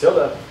P2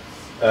 tilde.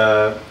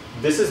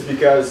 This is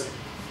because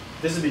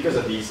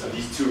of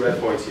these two red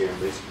points here,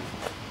 basically.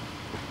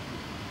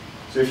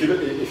 So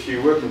if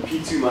you work in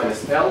P2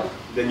 minus L,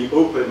 then you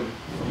open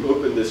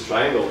this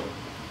triangle,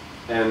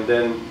 and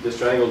then this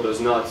triangle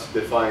does not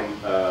define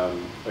a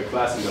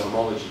class in the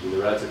homology, in the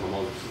relative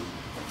homology.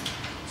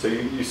 So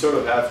you sort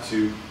of have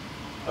to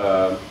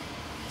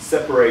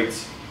separate.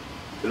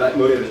 The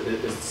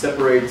leitmotif is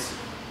separate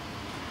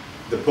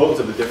the poles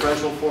of the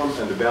differential form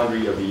and the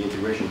boundary of the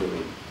integration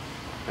domain,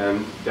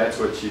 and that's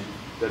what you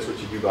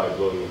do by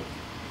blowing it.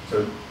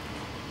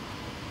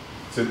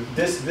 So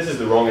this is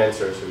the wrong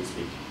answer, so to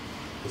speak.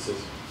 This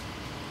is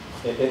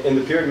in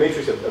the period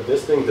matrix of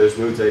this thing. There's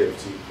no zeta of 2,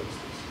 for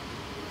instance.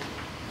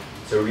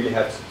 So we really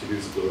have to do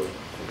this blow up.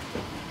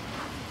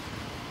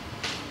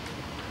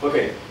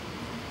 Okay.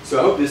 So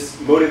I hope this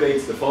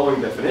motivates the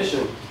following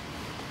definition.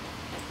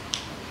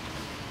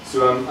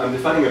 So I'm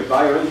defining a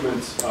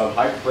biarrangement of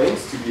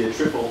hyperplanes to be a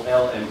triple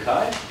L and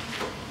chi,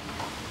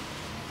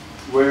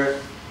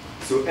 where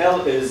so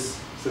L is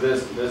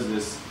there's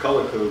this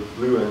color code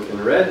blue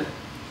and red.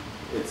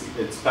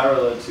 It's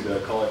parallel to the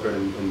color code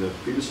in the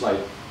previous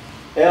slide.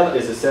 L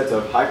is a set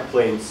of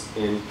hyperplanes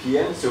in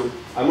Pn. So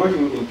I'm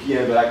working in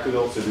Pn, but I could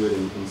also do it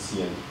in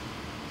Cn.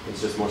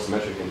 It's just more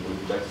symmetric in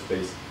projective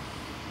space.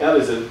 L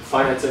is a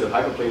finite set of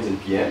hyperplanes in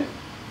Pn,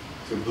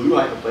 so blue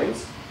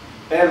hyperplanes.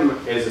 M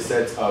is a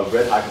set of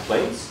red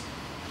hyperplanes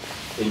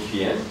in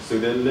Pn, so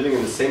they're living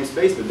in the same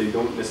space, but they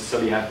don't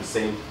necessarily have the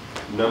same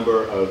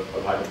number of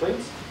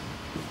hyperplanes.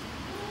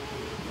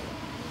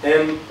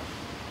 And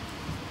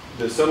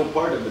the subtle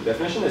part of the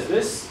definition is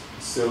this.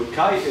 So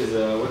chi is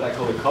what I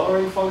call a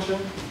coloring function.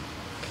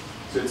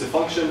 So it's a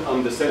function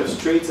on the set of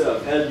strata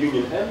of L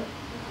union M.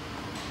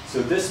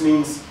 So this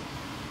means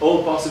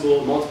all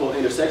possible multiple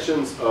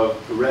intersections of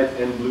red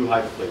and blue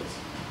hyperplanes.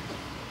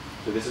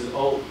 So this means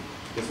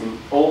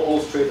all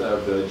strata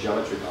of the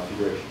geometric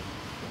configuration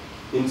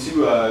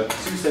into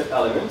two set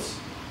elements,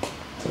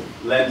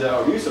 lambda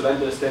or mu. So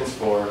lambda stands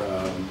for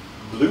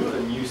blue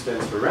and mu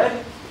stands for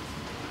red.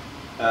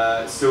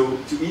 So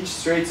to each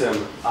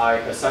stratum, I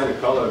assign a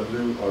color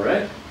blue or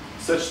red,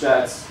 such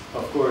that,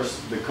 of course,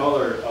 the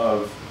color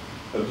of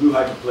a blue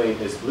hyperplane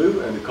is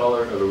blue and the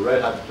color of a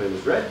red hyperplane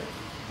is red.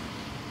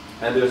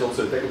 And there's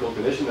also a technical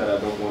condition that I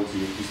don't want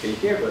to state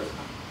here, but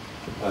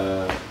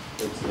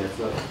it's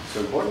not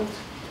so important.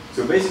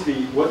 So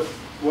basically,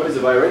 what is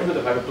a biarrangement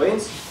of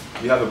hyperplanes?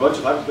 You have a bunch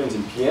of hyperplanes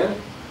in Pn,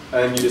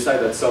 and you decide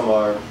that some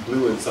are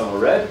blue and some are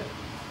red.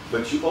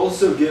 But you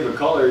also give a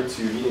color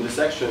to the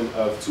intersection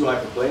of 2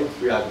 hyperplanes,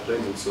 3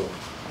 hyperplanes, and so on.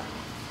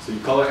 So you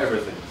color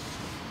everything.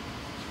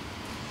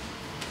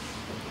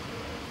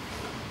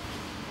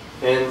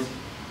 And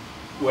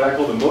what I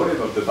call the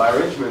motive of the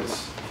biarrangement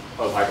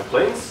of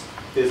hyperplanes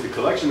is the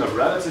collection of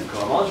relative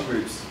cohomology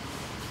groups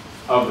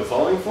of the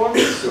following form.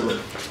 So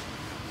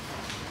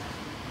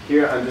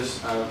here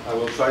I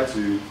will try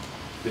to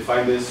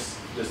define this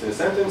just in a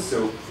sentence.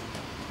 So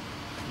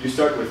you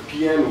start with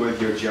Pn with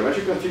your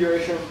geometric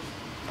configuration.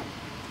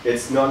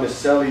 It's not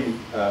necessarily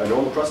a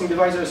normal crossing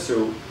divisor,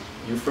 so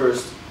you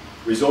first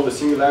resolve the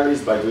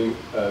singularities by doing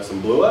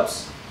some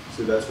blow-ups.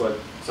 So that's what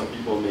some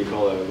people may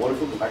call a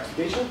wonderful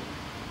compactification.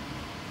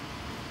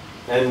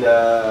 And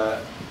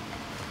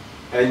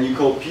you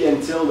call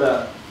Pn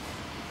tilde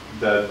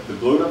the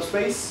blown-up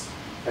space,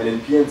 and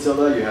in Pn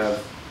tilde you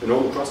have a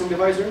normal crossing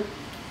divisor,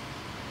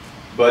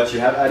 but you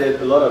have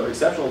added a lot of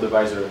exceptional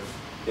divisor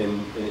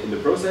in the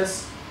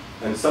process,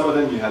 and some of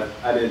them you have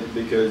added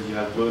because you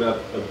have blown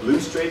up a blue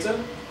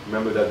stratum.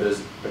 Remember that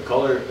there's a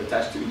color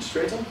attached to each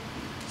stratum.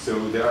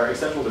 So there are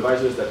exceptional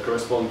divisors that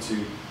correspond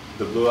to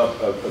the blow-up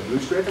of a blue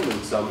stratum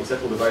and some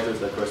exceptional divisors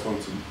that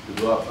correspond to the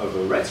blow-up of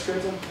a red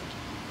stratum.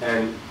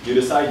 And you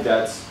decide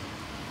that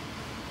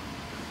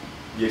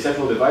the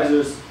exceptional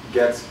divisors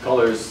get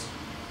colors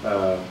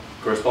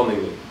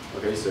correspondingly.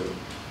 Okay, so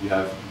you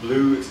have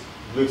blue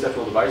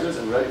exceptional divisors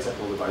and red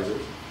exceptional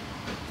divisors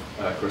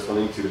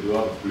corresponding to the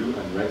blow-up of blue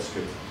and red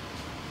stratum.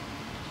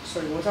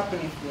 Sorry, what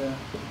happens if the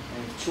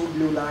 2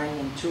 blue line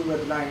and 2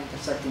 red line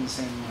intersect in the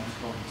same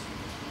point,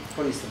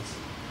 for instance?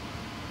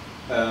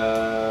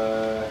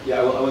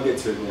 Yeah, I will get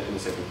to it in a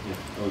second. Yeah,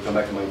 I will come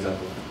back to my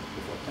example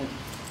before. Thank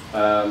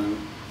you.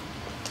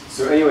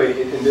 So anyway,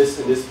 in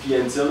this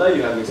Pn tilde,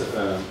 you have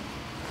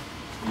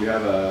you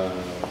have a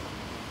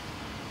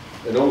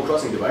normal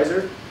crossing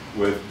divisor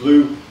with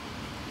blue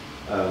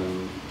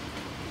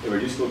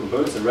irreducible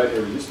components and red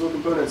irreducible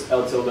components.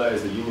 L tilde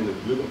is the union of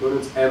the blue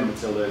components, M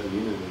tilde is the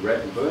union of the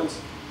red components,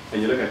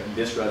 and you look at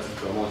this relative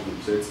cohomology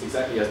group. So it's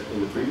exactly as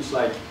in the previous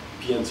slide,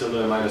 Pn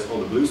tilde minus all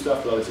the blue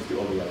stuff relative to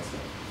all the white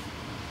stuff.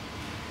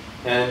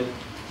 And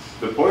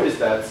the point is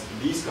that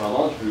these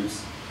cohomology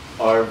groups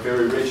are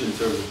very rich in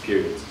terms of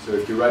periods. So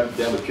if you write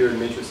down the period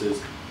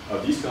matrices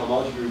of these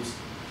cohomology groups,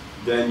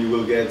 then you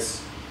will get,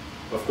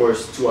 of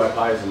course, 2i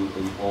pi's and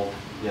all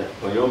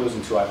polynomials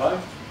in 2i pi,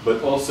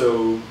 but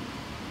also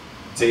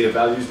zeta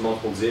values,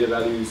 multiple zeta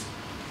values,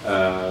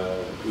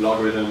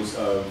 logarithms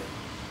of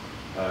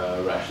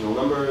rational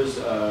numbers,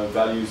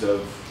 values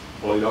of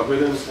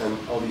polylogarithms,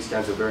 and all these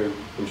kinds of very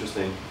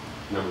interesting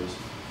numbers.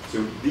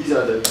 So these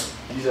are the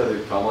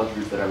cohomology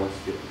groups that I want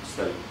to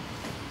study.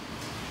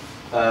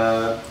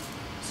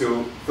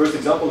 So first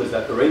example is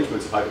that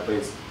arrangements of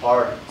hyperplanes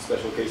are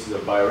special cases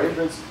of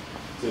biarrangements.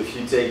 So if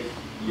you take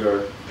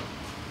your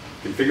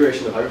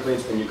configuration of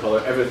hyperplanes and you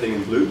color everything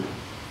in blue,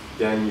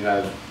 then you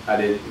have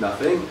added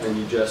nothing and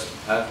you just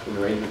have an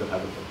arrangement of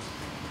hyperplanes.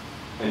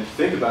 And if you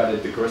think about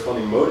it, the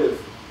corresponding motive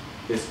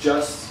is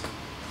just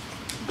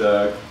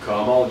the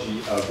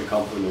cohomology of the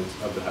complement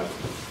of the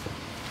hyperplane.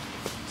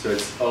 So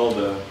it's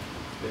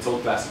all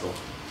classical.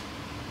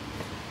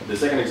 The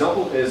second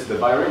example is the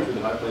biarrangement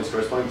of hyperplanes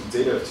corresponding to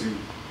zeta of 2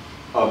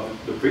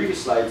 of the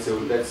previous slide. So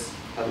let's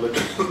have a look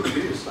at the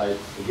previous slide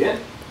again.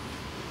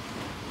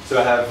 So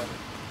I have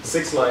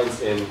 6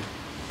 lines in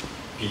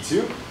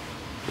P2,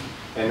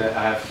 and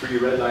I have 3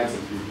 red lines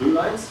and 3 blue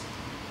lines.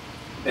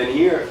 And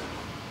here,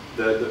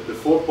 the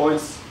 4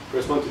 points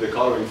correspond to the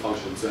coloring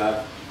function. So I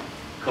have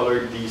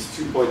colored these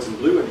 2 points in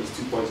blue and these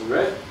 2 points in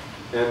red.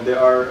 And there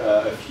are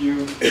a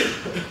few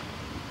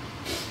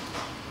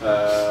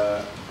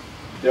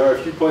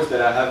points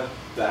that I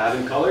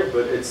haven't colored,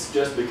 but it's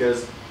just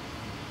because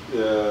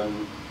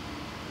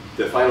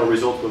the final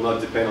result will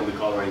not depend on the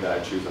coloring that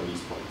I choose on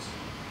these points.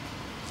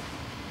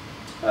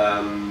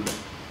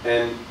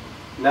 And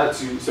now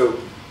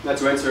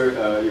to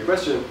answer your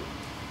question,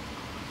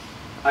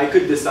 I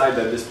could decide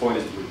that this point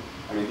is blue.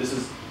 I mean, this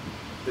is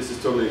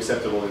totally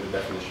acceptable in the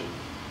definition.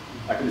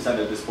 I could decide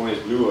that this point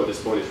is blue or this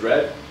point is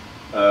red.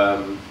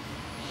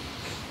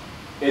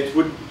 It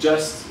would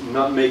just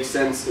not make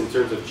sense in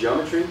terms of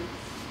geometry,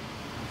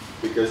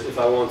 because if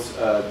I want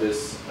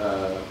this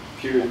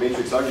period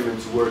matrix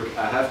argument to work,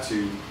 I have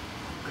to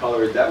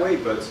color it that way.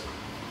 But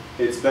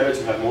it's better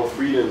to have more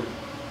freedom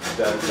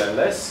than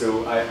less.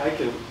 So I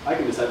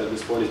can decide that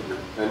this point is blue.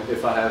 And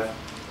if I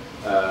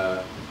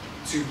have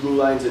 2 blue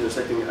lines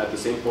intersecting at the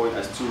same point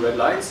as 2 red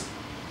lines,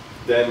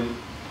 then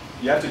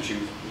you have to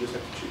choose. You just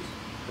have to choose.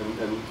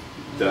 And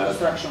the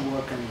construction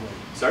work anyway.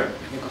 Sorry?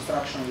 The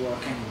construction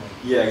work anyway.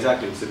 Yeah,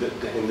 exactly. So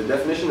in the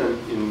definition and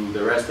in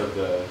the rest of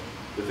the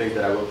things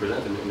that I will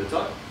present in the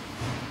talk,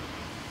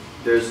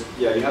 you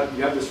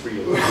have this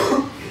freedom.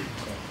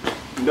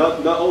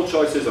 Not all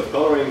choices of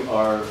coloring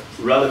are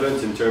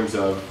relevant in terms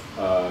of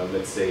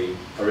let's say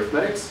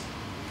arithmetics,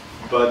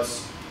 but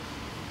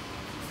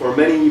for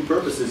many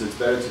purposes it's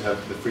better to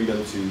have the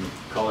freedom to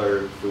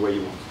color the way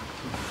you want.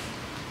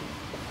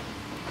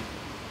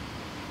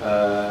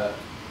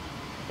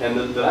 And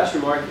the last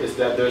remark is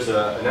that there's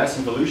an nice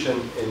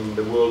involution in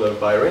the world of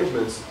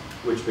biarrangements,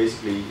 which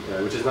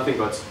is nothing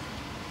but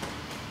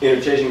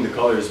interchanging the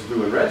colors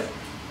blue and red.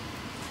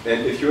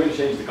 And if you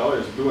interchange the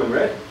colors blue and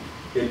red,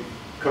 it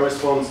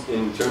corresponds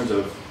in terms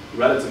of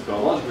relative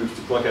cohomology groups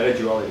to Poincaré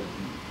duality.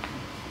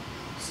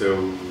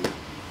 So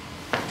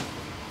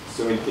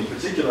in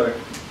particular,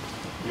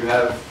 you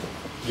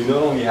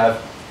not only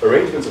have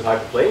arrangements of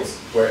hyperplanes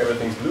where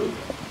everything's blue,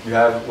 you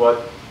have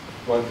what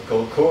one could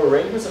call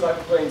co-arrangements of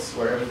hyperplanes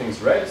where everything's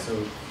red, so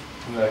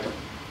like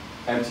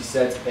empty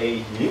set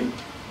A mu.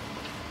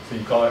 So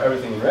you color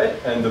everything in red,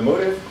 and the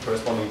motive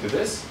corresponding to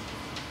this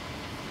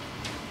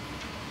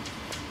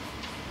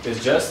is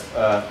just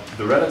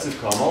the relative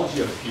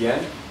cohomology of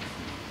Pn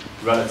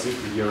relative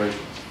to the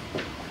arrangement.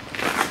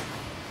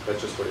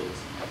 That's just what it is.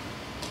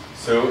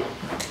 So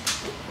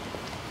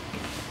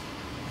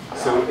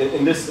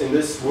in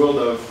this world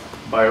of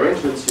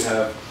biarrangements, you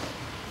have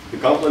the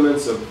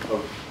complements of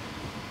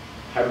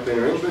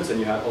hyperplane arrangements, and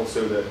you have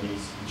also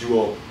these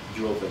dual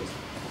things.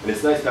 And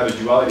it's nice to have a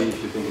duality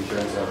if you think in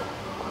terms of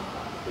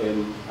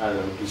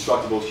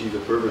constructible sheaves or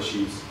perverse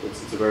sheaves.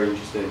 It's a very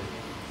interesting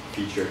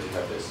feature to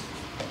have this.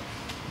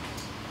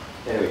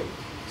 Anyway,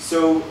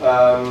 so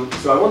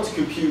I want to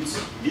compute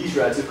these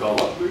relative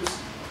cohomology groups,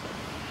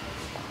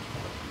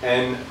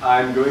 and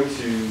I'm going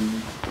to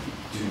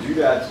do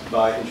that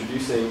by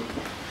introducing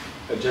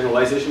a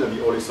generalization of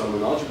the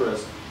Orlik-Solomon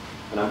algebras,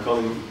 and I'm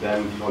calling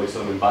them the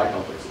Orlik-Solomon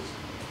bicomplexes.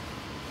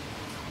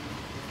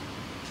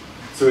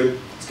 So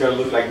it's going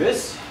to look like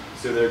this.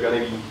 So they're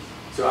going to be.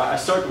 So I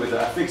start with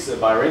I fix a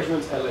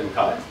biarrangement L and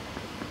chi,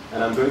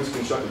 and I'm going to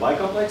construct a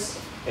bicomplex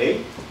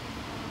A.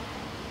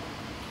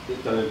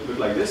 It's going to look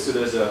like this. So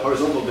there's a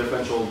horizontal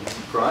differential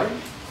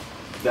prime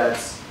that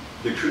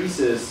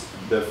decreases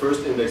the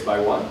first index by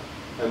 1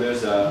 and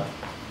there's a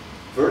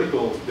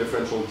vertical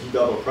differential d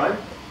double prime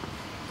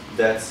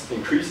that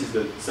increases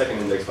the second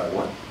index by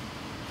 1.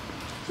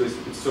 So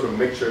it's sort of a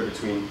mixture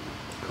between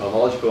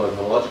cohomological and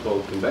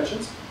homological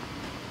conventions.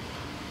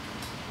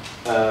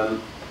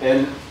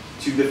 And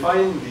to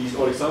define these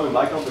Orlik-Solomon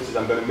bicomplexes,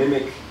 I'm going to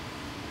mimic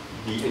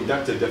the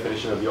inductive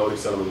definition of the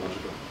Orlik-Solomon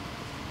algebra.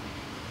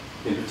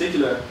 In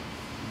particular,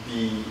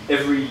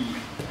 every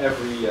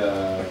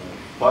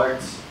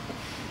part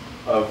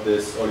of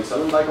this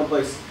Orlik-Solomon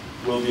bicomplex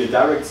will be a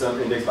direct sum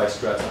indexed by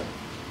strata.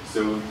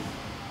 So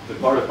the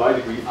part of by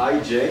degree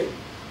ij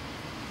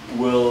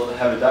will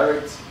have a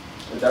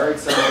direct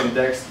sum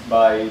indexed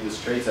by the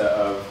strata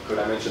of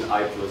codimension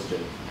I plus j.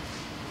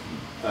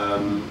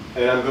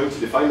 And I'm going to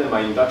define them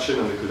by induction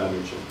on the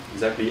codimension,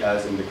 exactly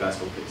as in the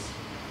classical case.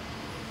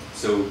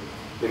 So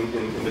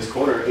in this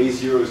corner,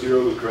 A00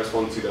 will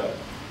correspond to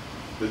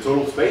the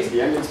total space,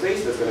 the ambient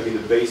space. That's going to be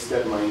the base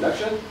step in my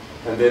induction.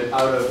 And then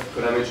out of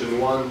codimension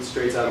 1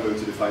 strata, I'm going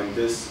to define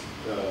this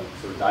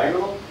sort of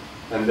diagonal.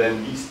 And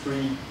then these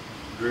 3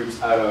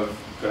 groups out of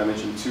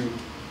codimension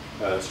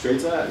 2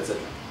 strata,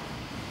 etc.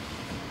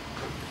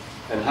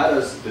 And how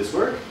does this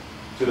work?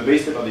 So the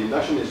base step of the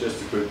induction is just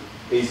to put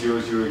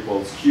A00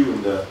 equals Q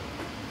in the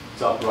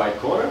top right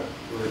corner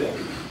over there.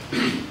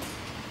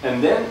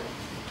 And then,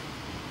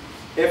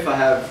 if I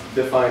have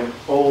defined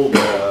all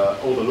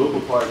the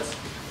local parts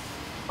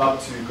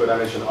up to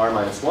codimension R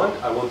minus 1,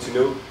 I want to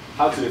know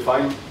how to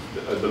define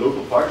the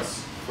local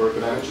parts for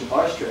codimension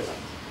R strata.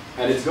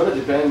 And it's going to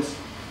depend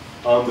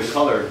on the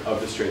color of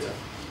the strata.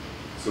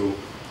 So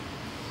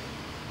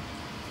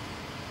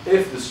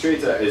if the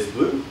strata is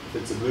blue,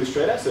 it's a blue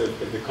strata, so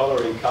if the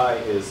color in chi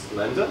is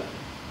lambda,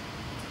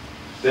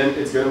 then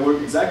it's going to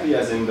work exactly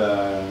as in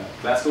the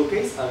classical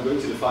case. I'm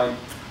going to define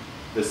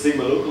the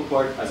sigma local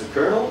part as a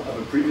kernel of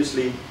a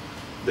previously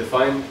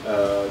defined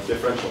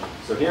differential.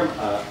 So here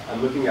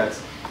I'm looking at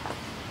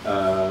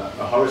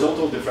a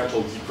horizontal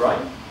differential d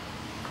prime,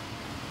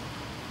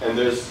 and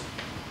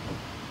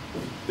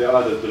there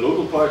are the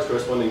local parts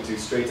corresponding to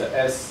strata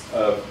S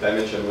of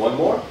dimension 1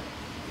 more,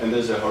 and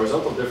there's a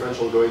horizontal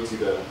differential going to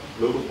the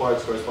local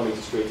parts corresponding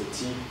to strata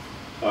T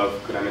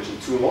of codimension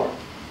 2 more,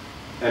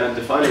 and I'm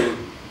defining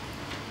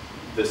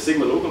the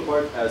sigma local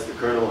part as the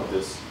kernel of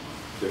this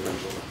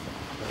differential.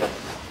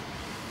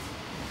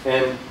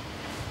 And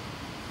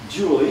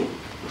dually,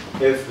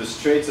 if the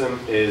stratum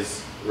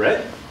is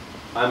red,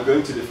 I'm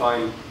going to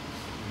define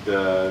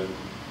the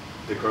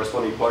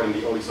corresponding part in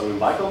the Orlik-Solomon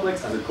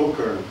bicomplex as a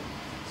co-kernel.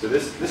 So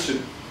this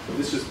should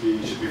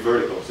be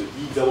vertical. So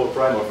D double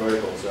prime are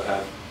vertical. So I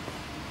have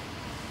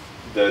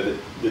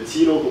the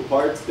T local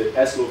part, the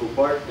S local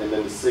part, and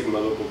then the sigma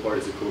local part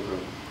is a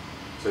co-kernel.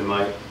 So in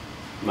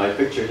my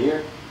picture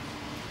here,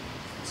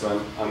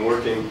 so I'm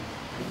working.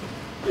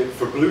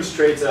 For blue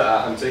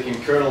strata, I'm taking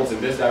kernels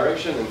in this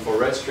direction, and for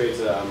red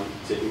strata, I'm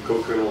taking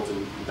co-kernels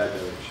in that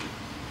direction.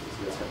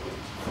 So that's happening.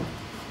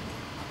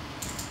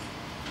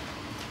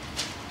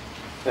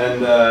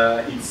 And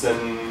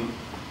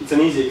it's an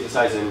easy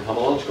exercise in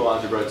homological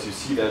algebra to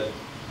see that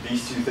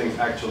these two things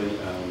actually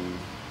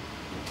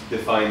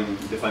define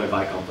a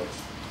bicomplex.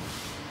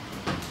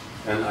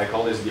 And I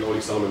call this the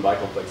Orlik-Solomon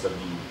bicomplex of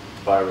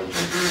the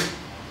biarrangement.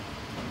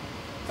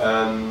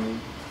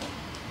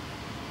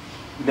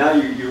 Now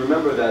you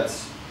remember that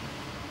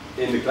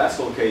in the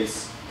classical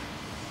case,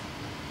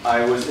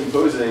 I was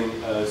imposing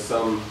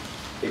some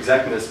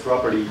exactness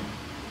property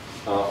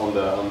on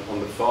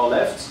the far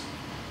left,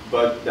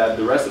 but that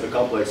the rest of the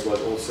complex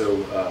was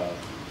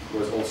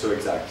also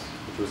exact,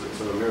 which was a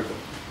sort of miracle.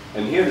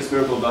 And here this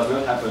miracle does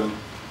not happen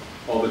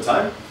all the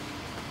time,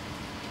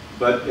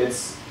 but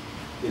it's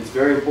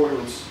very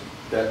important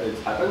that it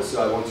happens.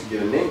 So I want to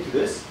give a name to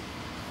this,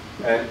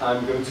 and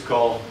I'm going to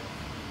call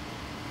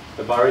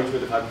a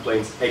biarrangement of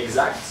hyperplanes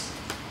exact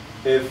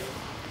if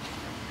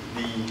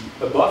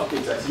the above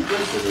exact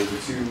sequence, so there's the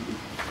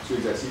two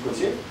exact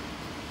sequences here,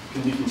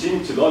 can be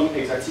continued to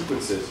non-exact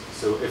sequences.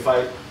 So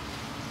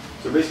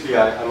basically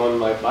I'm on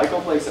my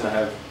bicomplex and I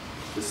have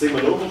the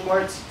sigma local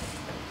part,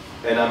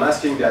 and I'm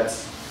asking that,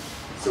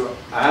 so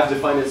I have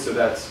defined it so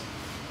that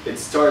it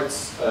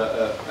starts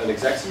an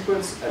exact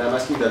sequence, and I'm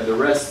asking that the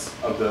rest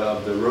of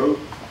the row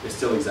is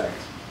still exact.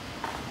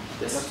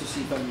 Yes? Just to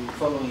see if I'm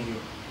following you.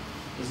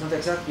 It's not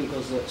exact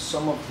because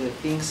some of the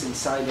things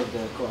inside of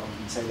the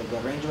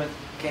arrangement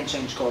can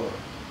change color.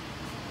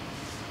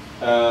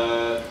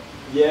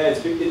 Yeah,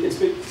 it's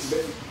big.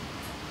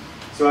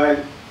 So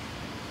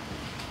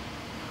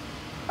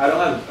I don't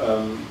have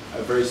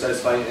a very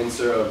satisfying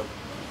answer of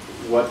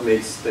what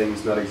makes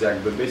things not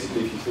exact, but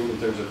basically if you think in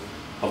terms of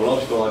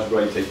homological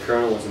algebra, you take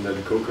kernels and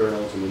then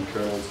co-kernels and then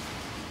kernels,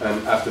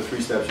 and after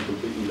 3 steps you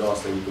completely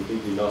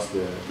lost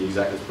the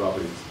exactness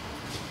properties.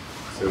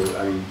 So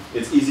I mean,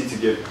 it's easy to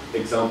give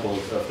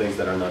examples of things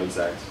that are not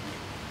exact.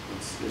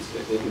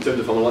 In terms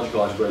of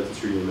homological algebra,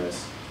 it's really a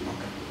mess.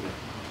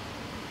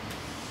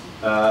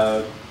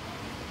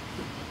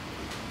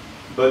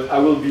 But I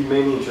will be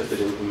mainly interested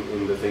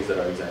in the things that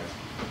are exact.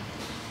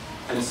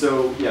 And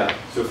so, yeah,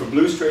 so for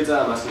blue strata,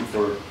 I'm asking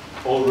for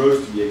all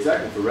rows to be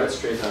exact, and for red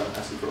straight, I'm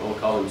asking for all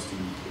columns to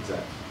be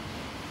exact.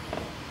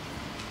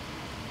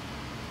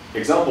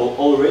 Example,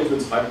 all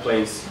arrangements of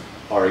hyperplanes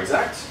are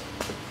exact,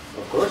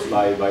 of course,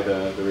 by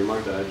the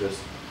remark that I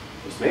just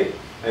made.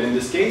 And in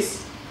this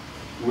case,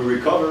 we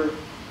recover,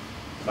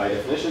 by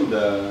definition,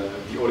 the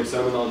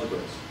Orlik-Solomon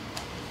algebras.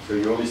 So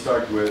you only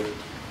start with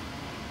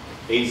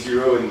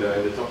A0 in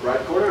the top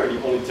right corner, and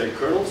you only take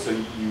kernels, so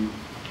you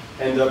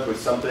end up with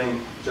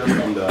something just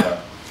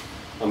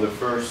on the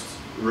first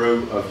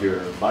row of your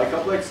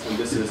bicomplex, and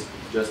this is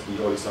just the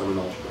Orlik-Solomon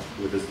algebra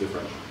with this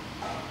differential.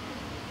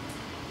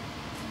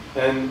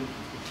 And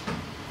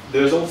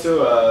there's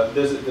also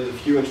there's a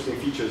few interesting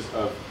features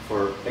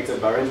for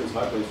exact biarrangements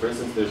of hyperplanes. For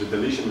instance, there's a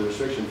deletion and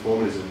restriction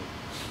formalism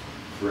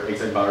for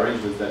exact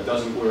biarrangements that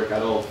doesn't work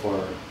at all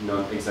for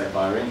non-exact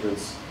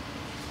biarrangements.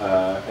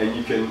 And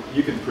you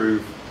can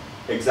prove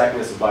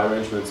exactness of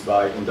biarrangements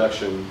by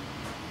induction.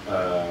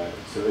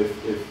 So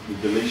if the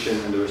deletion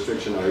and the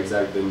restriction are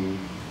exact, then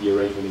the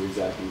arrangement is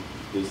exact, and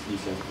these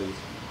kinds of things.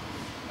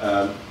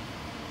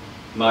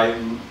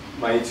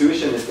 My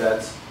intuition is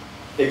that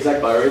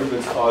exact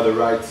biarrangements are the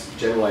right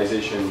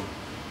generalization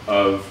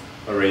of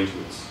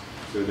arrangements.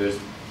 So they're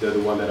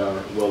the ones that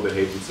are well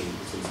behaved in some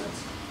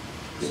sense.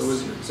 So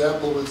is your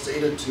example with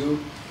zeta 2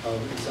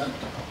 exact?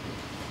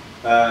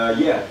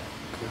 Yeah,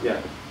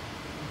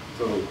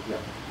 totally, yeah.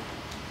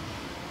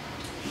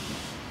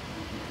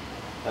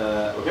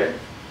 Okay.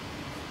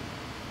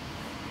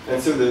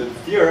 And so the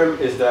theorem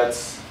is that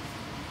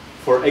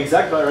for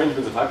exact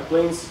biarrangements of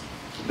hyperplanes,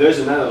 there's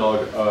an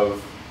analog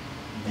of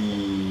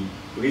the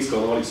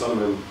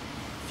Orlik-Solomon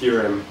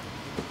theorem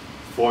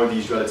for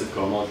these relative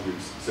cohomological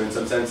groups. So in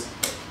some sense,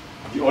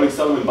 the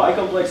Orlik-Solomon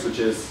bicomplex, which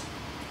is,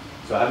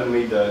 so I haven't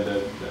made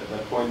that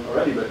point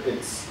already, but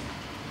it's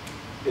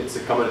a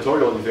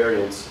combinatorial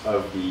invariant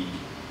of the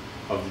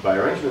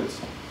biarrangement.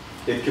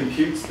 It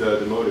computes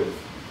the motive,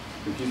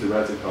 computes the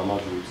relative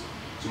cohomological groups.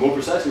 So more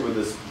precisely, what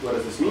does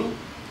this mean?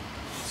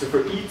 So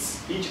for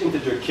each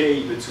integer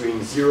k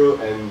between 0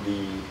 and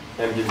the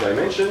MPIM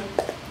dimension,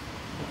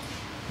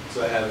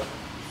 so I'll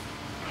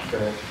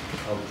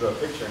draw a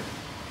picture.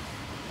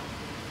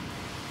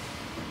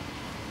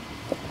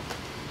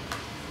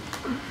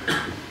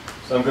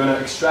 So I'm going to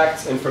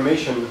extract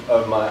information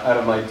out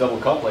of my double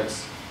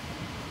complex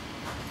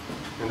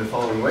in the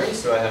following way.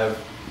 So I have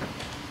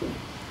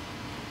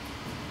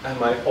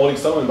my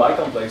Orlik-Solomon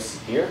bicomplex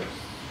here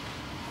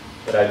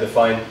that I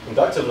define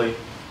inductively,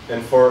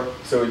 and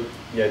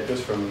it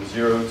goes from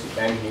 0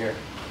 to n here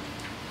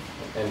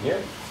and here.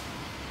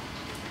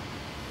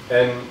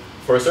 And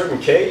for a certain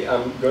k,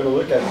 I'm going to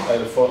look at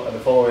the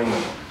following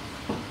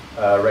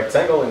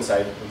rectangle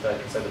inside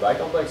the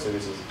bicomplex. So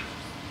this is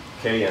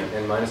k and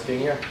n minus k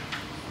here.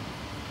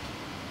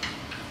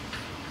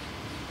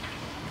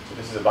 So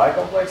this is a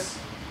bicomplex.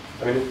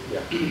 I mean,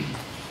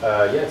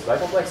 it's a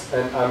bicomplex,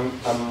 and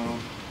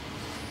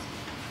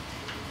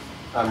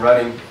I'm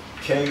writing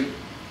k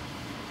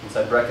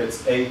inside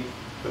brackets a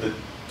for the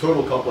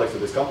total complex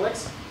of this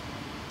complex.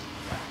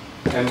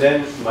 And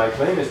then my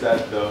claim is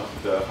that the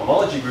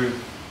homology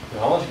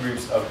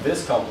groups of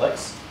this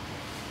complex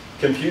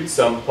compute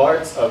some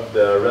parts of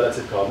the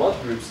relative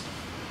cohomology groups.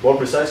 More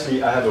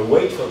precisely, I have a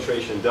weight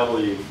filtration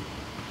W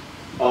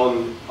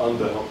on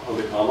the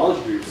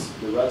cohomology groups,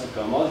 the relative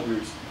cohomology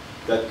groups,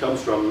 that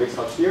comes from mixed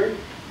Hodge theory.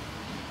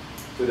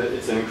 So that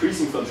it's an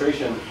increasing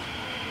filtration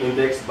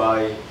indexed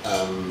by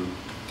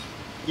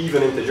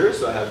even integers.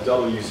 So I have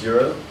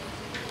W0,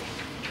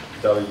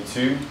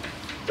 W2,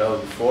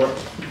 W4.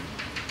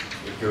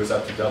 It goes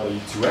up to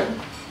W2n.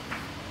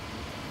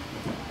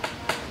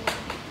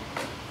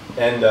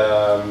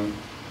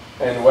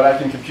 And what I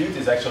can compute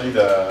is actually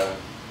the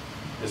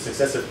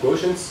successive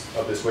quotients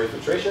of this wave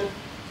filtration,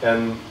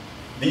 and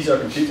these are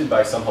computed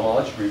by some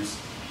homology groups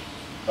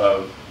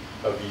of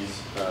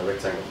these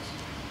rectangles.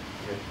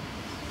 Okay.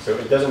 So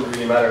it doesn't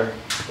really matter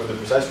what the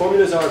precise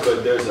formulas are,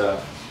 but there's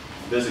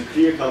a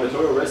clear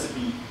combinatorial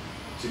recipe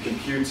to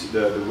compute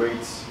the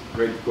weights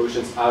grade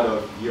quotients out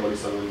of the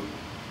Orlik-Solomon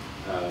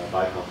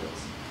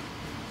bicomplex.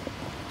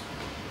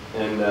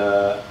 And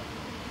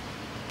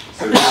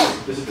so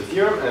this is the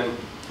theorem, and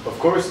of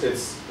course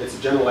it's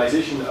a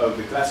generalization of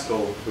the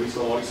classical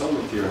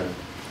Orlik-Solomon theorem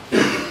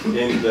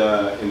in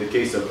the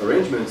case of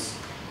arrangements.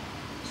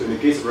 So in the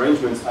case of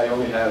arrangements, I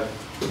only have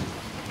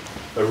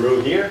a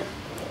row here,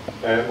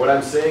 and what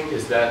I'm saying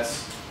is that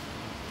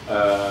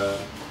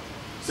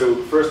so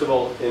first of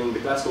all, in the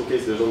classical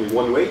case, there's only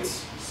one weight.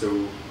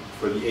 So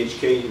for the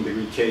hk in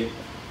degree k,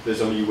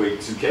 there's only weight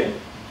 2k,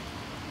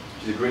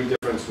 which is a great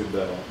difference with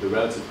the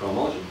relative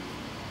cohomology.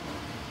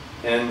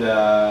 And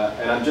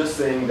I'm just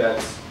saying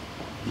that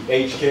the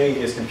hk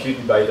is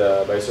computed by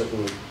a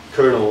certain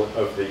kernel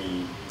of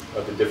the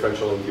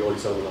differential in the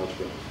Orlik-Solomon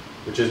algebra,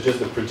 which is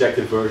just a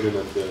projected version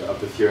of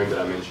the theorem that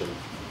I mentioned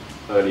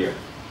earlier.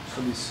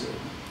 So this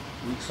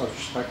mixed Hodge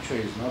structure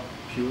is not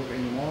pure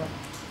anymore?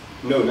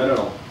 No, not at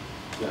all.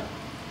 Yeah.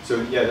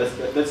 So yeah,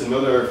 that's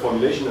another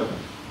formulation of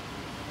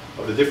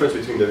the difference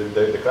between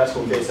the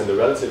classical case and the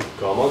relative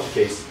cohomology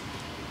case.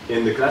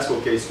 In the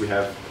classical case, we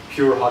have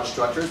pure Hodge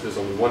structures. There's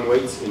only one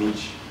weight in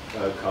each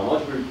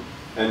cohomological group,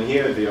 and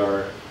here they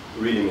are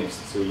really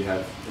mixed. So you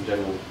have in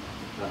general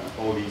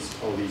all these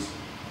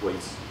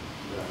weights,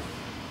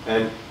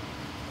 and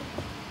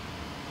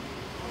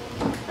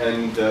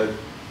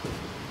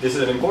this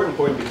is an important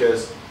point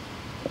because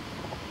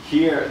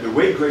here the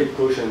weight graded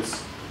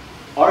quotients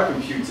are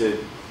computed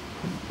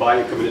by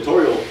a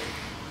combinatorial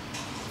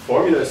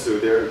formula, so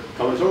they're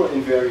combinatorial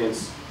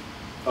invariants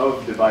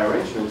of the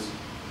bi-arrangements,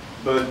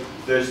 but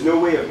there's no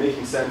way of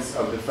making sense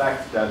of the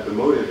fact that the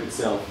motive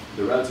itself,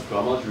 the relative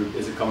cohomology group,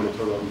 is a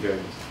combinatorial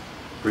invariant.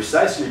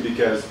 Precisely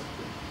because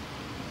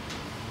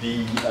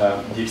the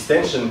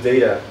extension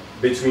data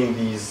between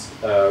these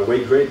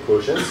weight grade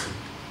quotients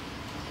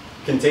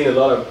contain a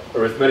lot of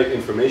arithmetic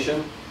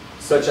information,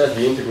 such as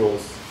the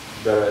integrals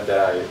that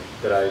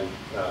I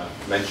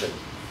mentioned.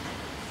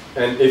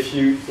 And if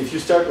you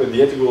start with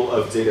the integral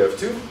of zeta of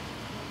 2,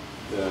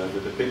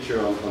 the picture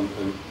on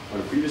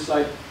the previous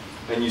slide,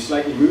 and you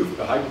slightly move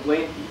a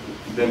hyperplane,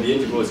 then the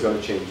integral is going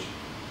to change.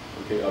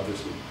 Okay,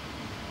 obviously.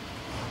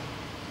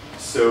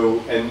 So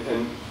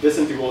and this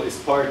integral is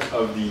part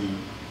of the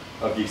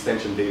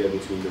extension data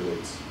between the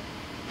weights.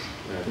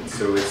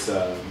 So it's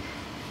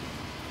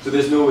so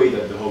there's no way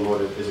that the whole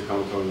motive is a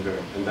combinatorial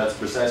invariant, and that's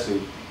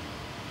precisely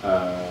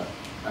I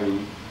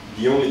mean,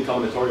 the only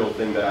combinatorial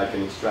thing that I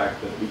can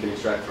extract, that we can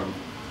extract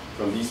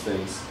from these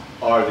things,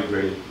 are the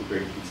graded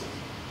pieces.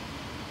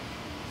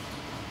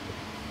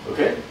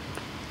 Okay.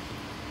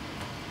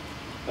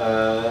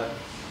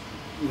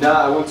 Now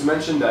I want to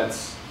mention that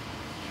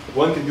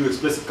one can do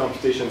explicit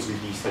computations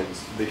with these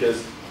things,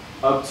 because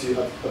up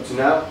to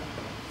now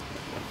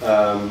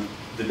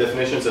the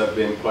definitions have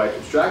been quite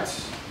abstract.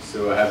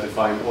 So I have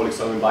defined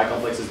Orlik-Solomon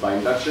bicomplexes by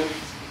induction.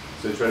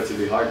 So it's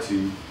relatively hard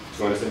to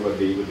understand what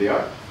they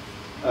are.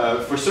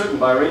 For certain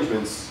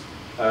bi-arrangements,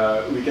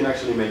 we can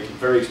actually make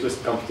very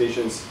explicit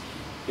computations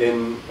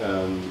in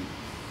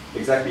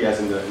exactly as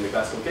in the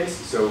classical case.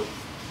 So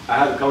I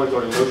have a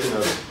combinatorial notion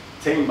of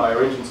tame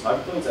bi-arrangements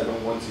of hyperplanes. I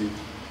don't want to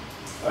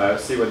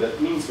say what that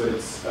means, but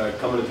it's a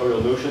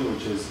combinatorial notion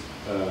which is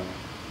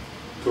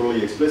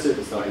totally explicit.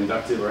 It's not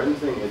inductive or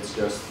anything. It's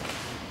just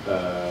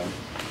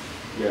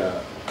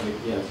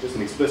it's just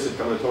an explicit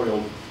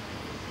combinatorial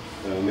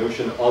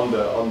notion on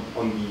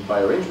the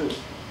bi-arrangement.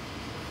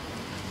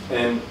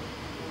 And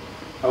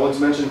I want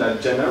to mention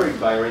that generic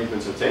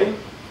bi-arrangements are tame.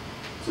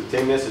 So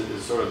tameness is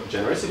a sort of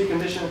genericity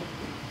condition.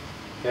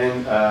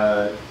 And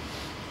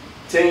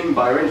tame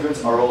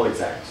bi-arrangements are all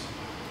exact.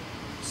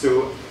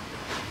 So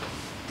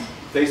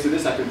thanks to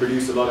this, I can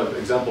produce a lot of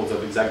examples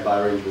of exact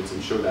bi-arrangements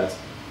and show that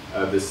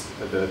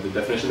the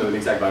definition of an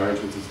exact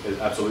bi-arrangement is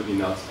absolutely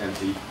not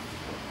empty.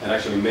 And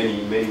actually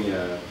many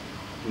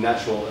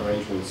natural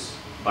arrangements,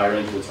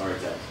 bi-arrangements are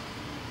exact.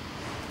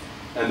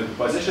 And the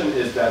proposition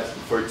is that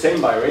for tame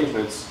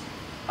bi-arrangements,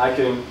 I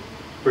can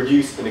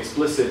produce an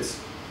explicit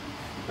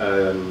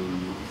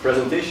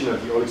presentation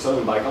of the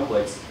Orlik-Solomon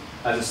bicomplex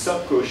as a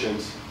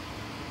subquotient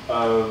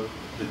of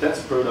the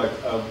tensor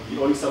product of the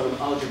Orlik-Solomon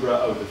algebra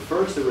of the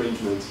first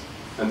arrangement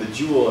and the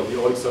dual of the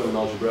Orlik-Solomon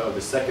algebra of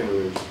the second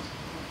arrangement.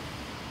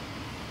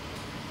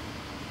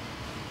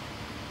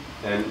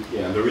 And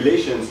yeah, the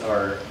relations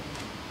are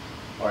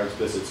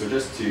explicit. So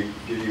just to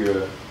give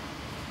you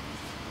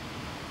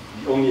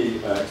the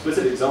only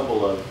explicit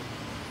example of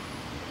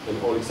an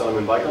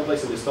Orlik-Solomon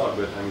bicomplex in this talk,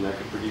 but I mean I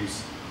could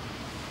produce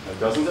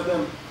dozens of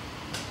them.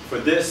 For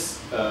this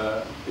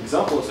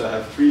example, so I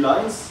have 3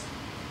 lines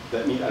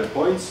that meet at a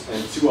point,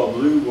 and 2 are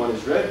blue, 1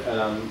 is red, and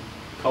I'm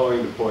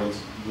coloring the point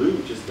blue,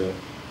 which is the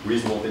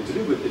reasonable thing to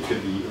do, but it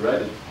could be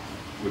red, it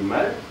wouldn't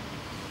matter.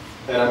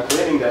 And I'm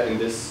claiming that in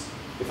this,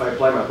 if I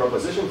apply my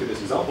proposition to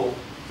this example,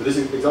 so this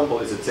example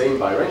is a tame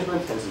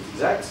bi-arrangement, hence it's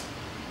exact,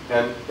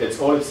 and it's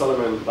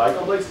Orlik-Solomon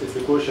bicomplex. It's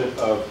the quotient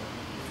of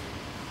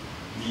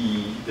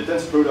the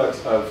tensor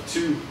product of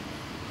 2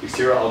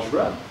 exterior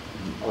algebra,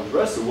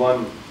 so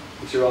 1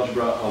 exterior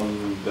algebra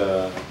on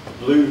the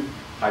blue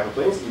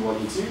hyperplanes, E1,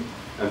 E2,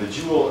 and the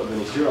dual of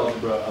an exterior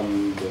algebra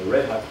on the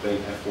red hyperplane,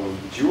 F1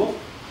 dual.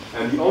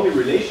 And the only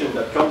relation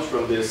that comes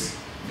from this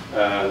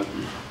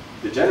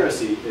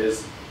degeneracy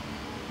is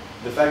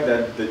the fact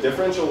that the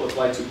differential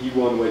applied to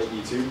E1 wedge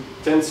E2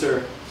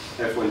 tensor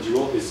F1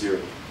 dual is 0.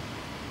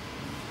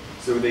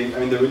 So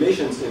the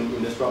relations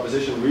in this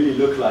proposition really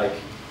look like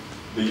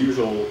the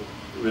usual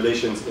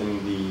relations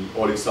in the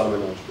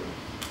Orlik-Solomon algebra.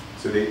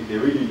 So they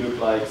really look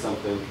like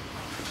something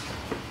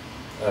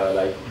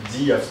like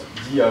d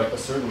of a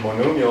certain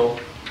monomial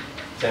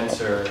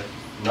tensor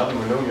another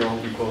monomial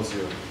equals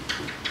 0.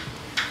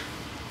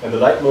 And the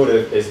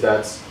leitmotif is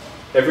that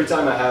every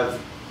time I have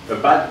a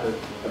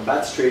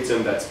bad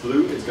stratum that's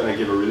blue, it's going to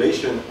give a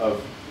relation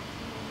of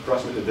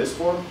approximately this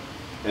form.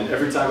 And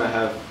every time I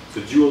have,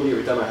 so dually,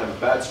 every time I have a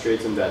bad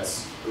stratum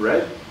that's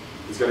red,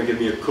 it's going to give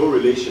me a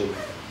correlation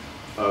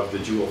of the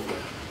dual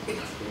form.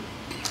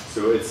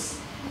 So it's,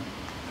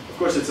 of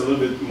course, it's a little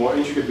bit more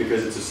intricate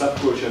because it's a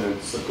subquotient, and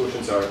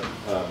subquotients are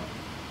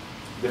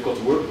difficult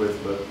to work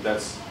with, but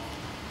that's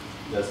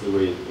the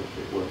way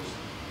it works.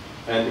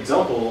 An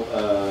example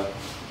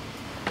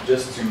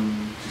just to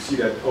see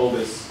that all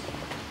this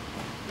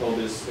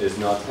is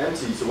not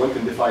empty, so one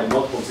can define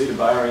multiple zeta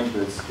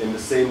bi-arrangements in the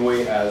same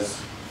way as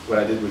what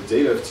I did with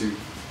zeta of 2,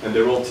 and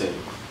they're all tame.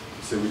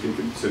 So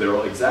they're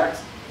all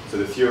exact. So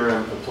the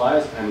theorem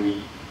applies, and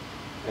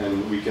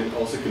we can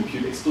also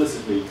compute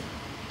explicitly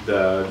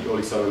the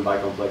Orlik-Solomon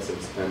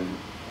bicomplexes, and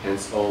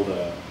hence all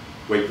the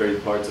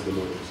weight-graded parts of the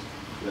motives.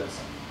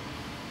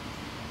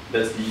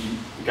 That's the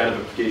kind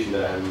of application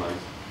that I have in mind.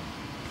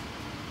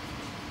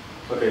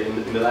 Okay,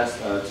 in the last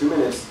 2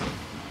 minutes,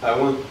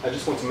 I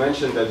just want to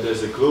mention that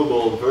there's a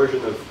global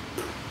version of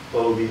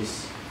all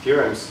these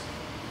theorems.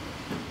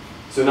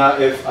 So now,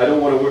 if I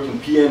don't want to work in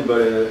PN,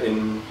 but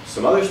in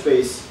some other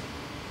space,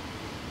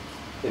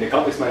 in a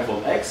complex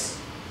manifold X,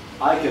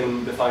 I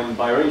can define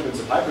bi-arrangements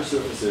of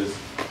hypersurfaces.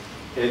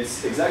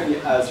 It's exactly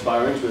as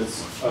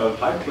bi-arrangements of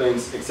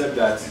hyperplanes, except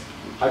that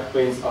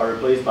hyperplanes are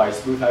replaced by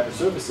smooth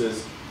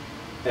hypersurfaces,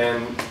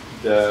 and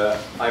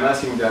I'm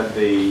asking that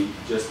they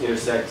just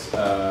intersect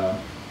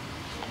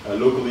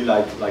locally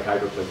like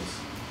hyperplanes.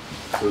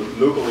 So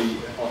locally,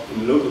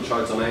 in local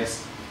charts on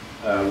X,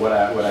 what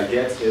I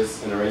get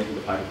is an arrangement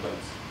of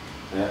hyperplanes.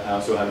 I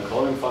also have a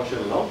coloring function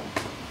and all.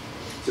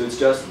 So it's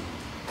just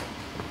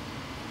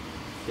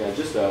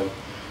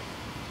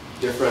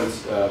different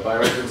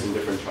bi-arrangements in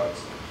different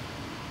charts.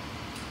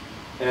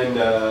 And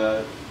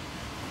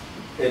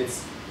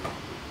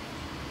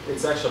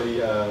it's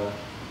actually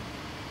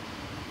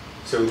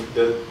so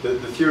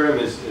the theorem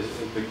is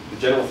the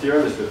general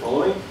theorem is the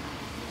following.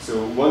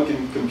 So one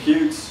can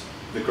compute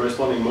the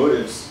corresponding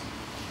motives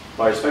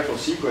by a spectral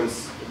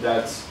sequence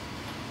that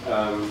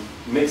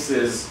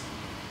mixes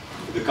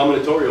the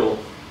combinatorial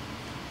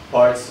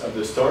parts of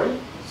the story.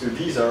 So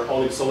these are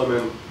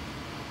Orlik-Solomon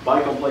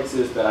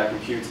bicomplexes that I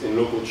compute in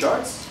local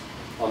charts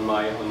on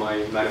my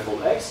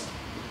manifold X,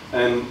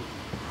 and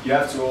you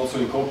have to also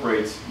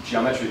incorporate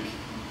geometric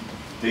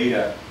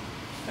data,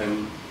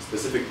 and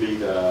specifically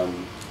the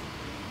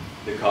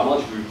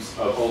cohomological groups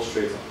of all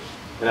straight lines.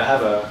 And I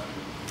have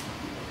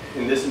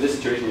in this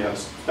situation, you have a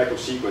spectral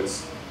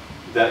sequence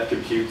that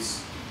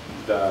computes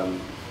the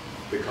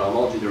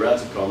cohomology, the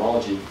relative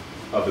cohomology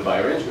of the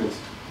bi-arrangement.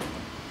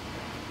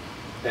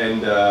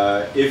 And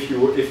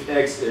if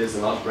X is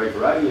an algebraic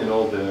variety and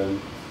all the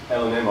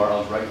L and M are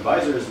algebraic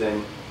divisors,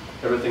 then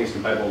everything is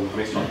compatible with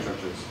mixed function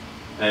structures.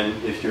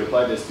 And if you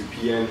apply this to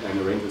Pn and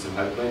arrangements of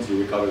hyperplanes,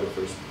 you recover the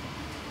first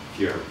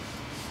theorem.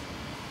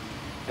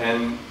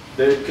 And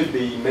there could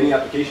be many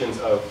applications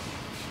of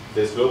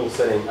this global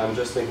setting. I'm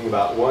just thinking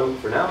about one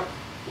for now,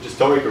 which is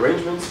toric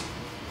arrangements.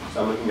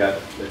 So I'm looking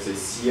at, let's say,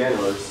 Cn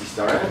or C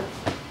star n,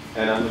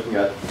 and I'm looking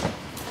at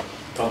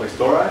complex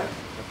tori.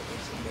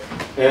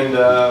 And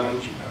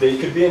they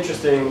could be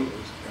interesting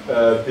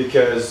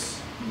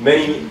because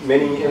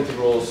many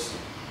integrals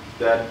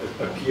that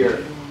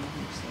appear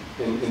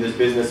in this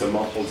business of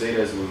multiple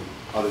zetas and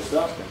other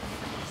stuff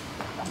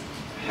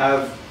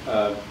have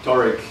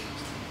toric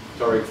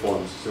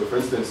forms. So for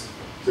instance,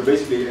 so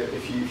basically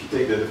if you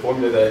take the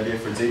formula that I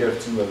gave for zeta of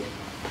 2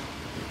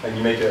 and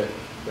you make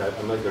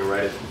I'm not going to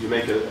write it, you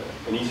make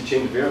an easy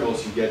chain of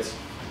variables, you get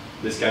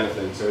this kind of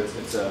thing. So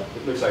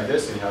it looks like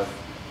this, and you have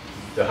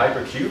the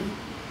hypercube.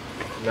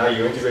 Now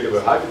you integrate it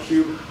with a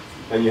hypercube,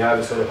 and you have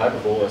a sort of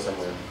hyperbola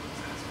somewhere.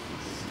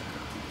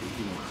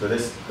 So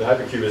the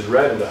hypercube is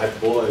red, and the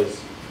hyperbola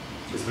is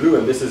blue,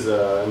 and this is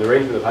an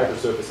arrangement of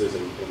hypersurfaces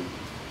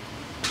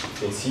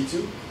in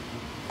C2.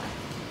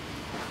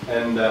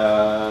 And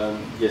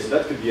yes,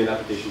 that could be an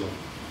application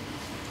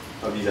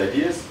of these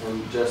ideas.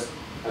 And just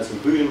as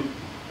conclusion,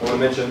 I want to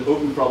mention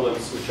open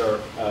problems, which are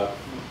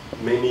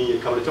mainly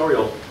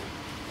combinatorial.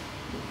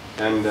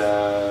 And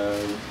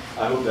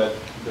I hope that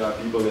there are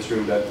people in this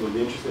room that will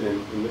be interested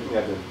in looking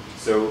at them.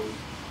 So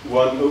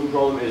one open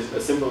problem is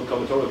a simple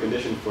combinatorial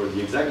condition for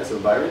the exactness of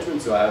a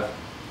bi-arrangement. So I have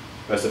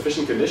a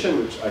sufficient condition,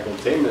 which I call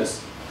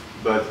tameness,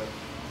 but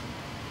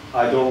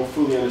I don't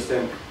fully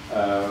understand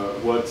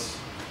what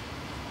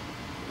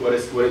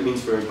it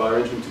means for a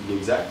bi-arrangement to be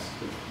exact.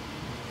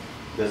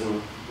 It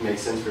doesn't make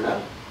sense for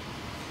now.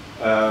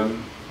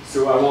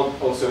 So I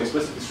want also an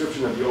explicit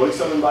description of the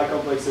Orlik-Solomon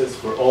bicomplexes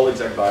for all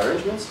exact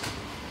bi-arrangements.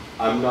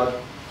 I'm not,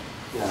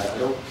 I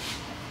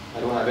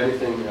don't have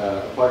anything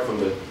apart from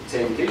the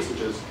tame case,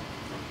 which is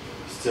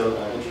still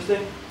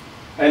interesting.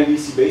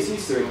 NBC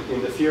bases, so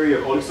in the theory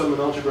of Orlik-Solomon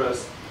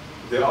algebras,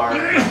 there are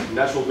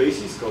natural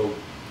bases called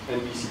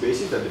NBC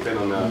bases that depend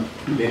on the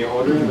linear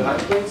ordering of the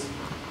hyperplanes.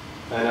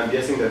 And I'm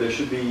guessing that there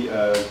should be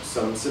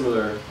some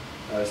similar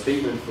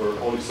statement for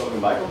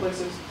Orlik-Solomon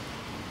bicomplexes.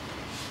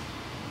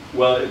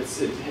 Well, it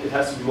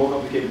has to be more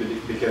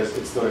complicated because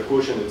it's not a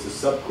quotient, it's a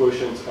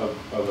sub-quotient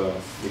of a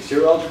mixed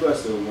algebra,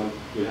 so one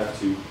will have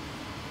to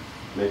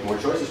make more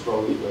choices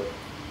probably, but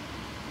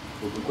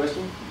open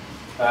question.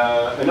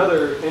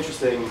 Another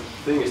interesting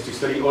thing is to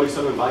study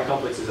Orlik-Solomon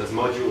bicomplexes as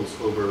modules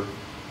over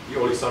the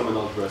Orlik-Solomon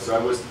algebra. So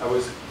I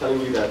was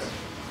telling you that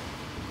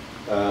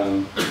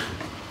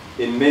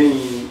in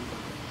many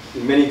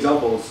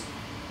examples,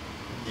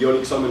 the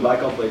Orlik-Solomon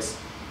bicomplex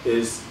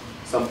is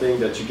something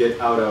that you get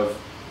out of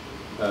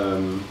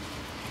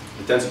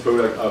the tensor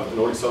product of an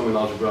Orlik-Solomon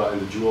algebra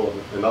and the dual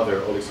of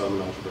another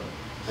Orlik-Solomon algebra.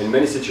 And in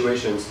many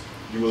situations,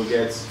 you will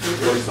get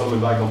the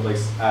Orlik-Solomon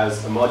bicomplex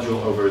as a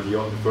module over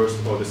the first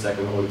or the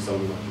second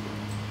Orlik-Solomon algebra.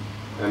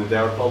 And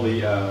there are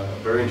probably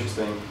very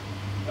interesting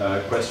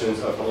questions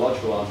of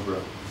cohomological algebra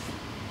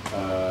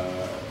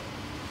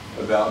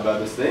about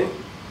this thing.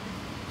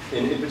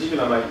 In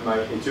particular,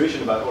 my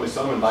intuition about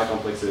Orlik-Solomon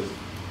bicomplexes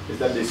is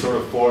that they sort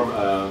of form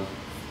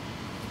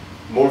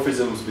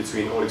morphisms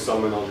between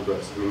Orlik-Solomon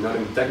algebras. I mean, not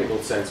in the technical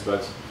sense,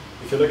 but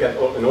if you look at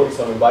an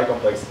Orlik-Solomon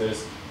bicomplex,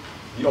 there's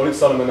the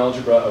Orlik-Solomon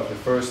algebra of the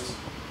first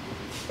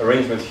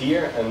arrangement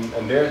here,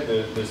 and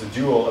there's a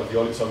dual of the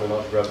Orlik-Solomon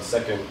algebra of the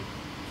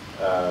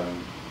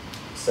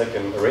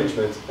second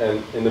arrangement,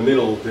 and in the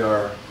middle there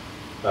are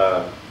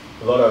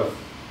a lot of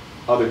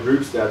other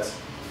groups that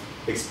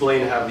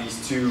explain how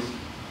these two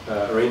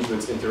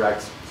arrangements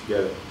interact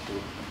together.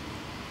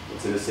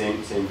 It's in the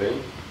same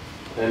vein.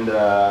 And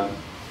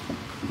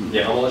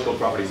yeah, homological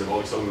properties of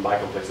Orlik-Solomon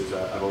bicomplexes,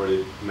 I've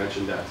already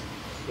mentioned that.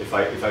 If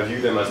I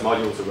view them as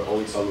modules of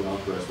Orlik-Solomon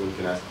algebras, one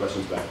can ask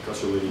questions about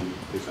causality,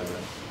 things like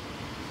that.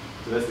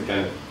 So that's the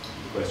kind of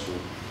question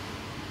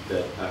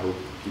that I hope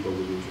people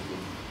will be interested in.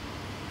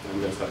 I'm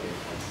going to stop here.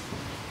 Thanks.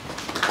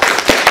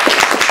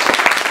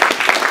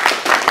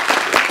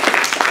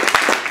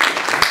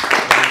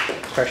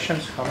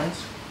 Questions,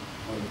 comments?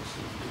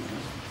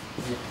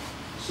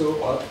 So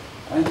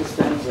I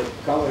understand that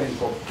coloring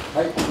of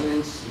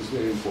hyperplanes is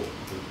very important.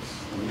 It's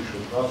an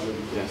initial problem.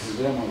 Yes.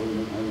 Them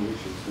and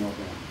which is not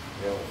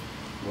real,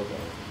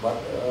 whatever. But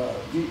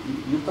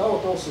you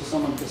covered also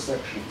some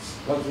intersections.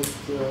 Does it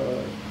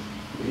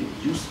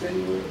used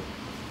anywhere?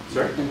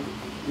 Sorry?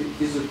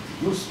 Is it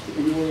used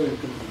anywhere in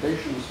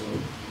computations? Or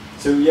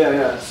so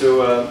yeah.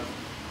 So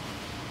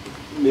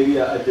maybe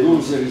I didn't.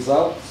 Do the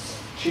results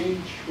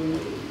change if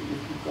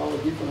you color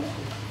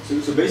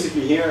differently? So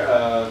basically here,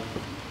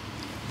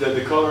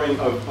 the coloring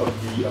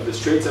of the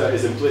strata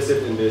is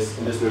implicit in this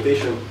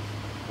notation.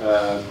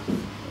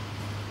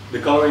 The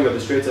coloring of the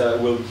strata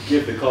will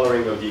give the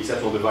coloring of the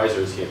exceptional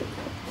divisors here.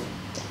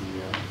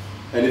 Yeah.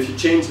 And if you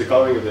change the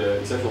coloring of the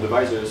exceptional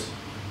divisors,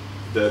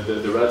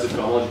 the relative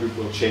cohomology group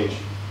will change.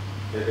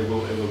 It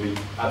will be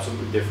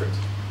absolutely different.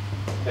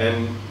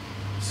 And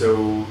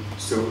so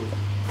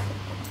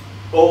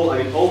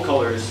all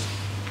colors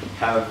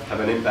have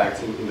an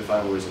impact in the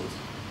final result.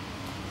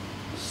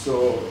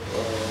 So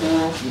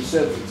you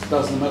said it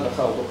doesn't matter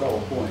how to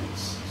color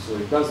points, so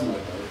it does matter.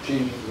 It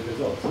changes the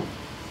result.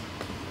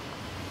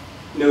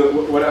 No,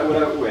 what I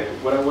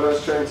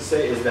was trying to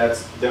say is that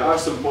there are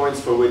some points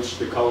for which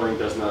the coloring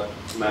does not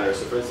matter.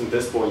 So, for instance,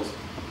 this point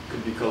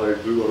could be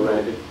colored blue or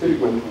red. It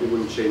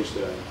wouldn't change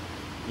the.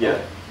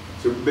 Yeah.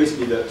 So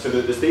basically,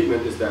 the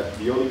statement is that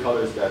the only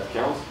colors that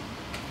count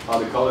are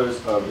the colors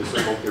of the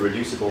so-called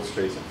irreducible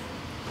strata.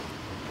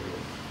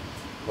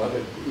 But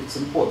it's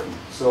important.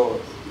 So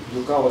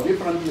you color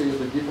differently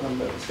with a different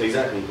letters.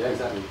 Exactly. Yeah,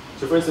 exactly.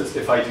 So, for instance,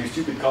 if I do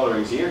stupid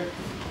colorings here,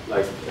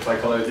 like if I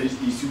color these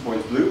 2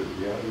 points blue,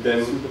 yeah,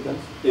 then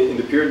in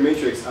the period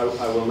matrix, I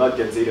will not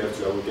get zeta of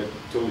 2. I will get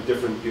totally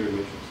different period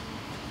matrix.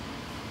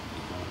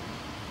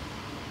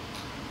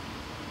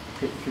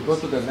 Okay, if you go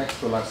to the next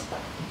to last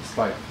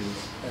slide,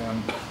 please.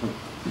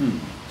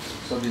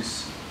 So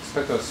this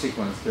spectral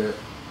sequence, the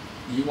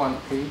E1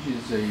 page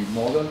is a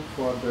model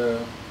for the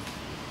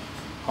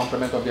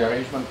complement of the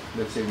arrangement.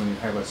 Let's say when you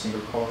have a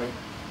single coloring.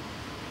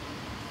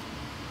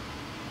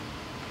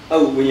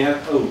 Oh, when you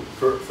have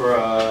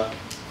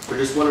for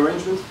just one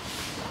arrangement?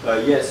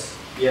 Yes.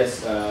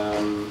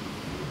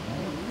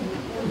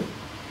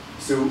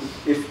 So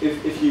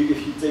if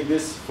you take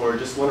this for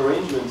just one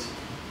arrangement,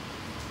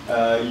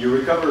 you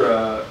recover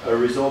a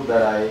result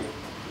that I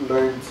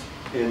learned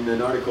in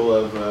an article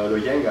of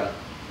Loyenga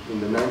in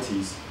the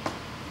 90s,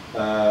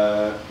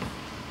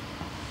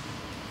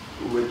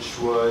 which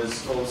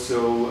was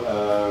also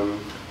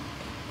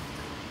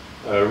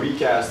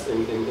recast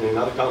in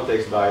another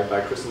context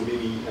by Kristen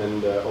Beebe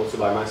and also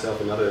by myself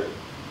in another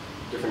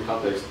different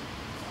context.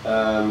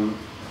 And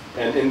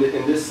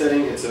in this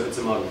setting, it's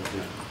a model.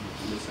 Yeah,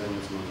 in this setting,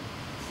 it's a model.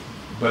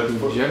 But in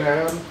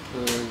general,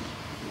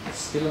 it's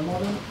still a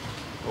model,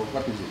 or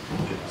what is it?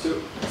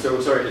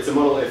 So sorry, it's a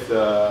model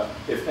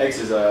if X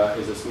is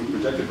a smooth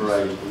projective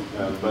variety.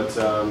 But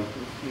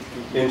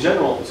in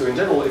general,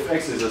 if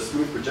X is a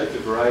smooth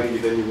projective variety,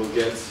 then you will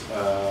get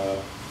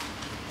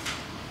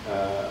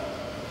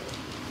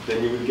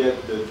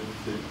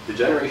the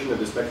generation of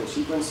the spectral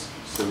sequence.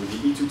 So the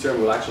E2 term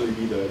will actually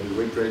be the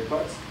rate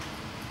parts.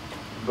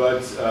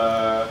 But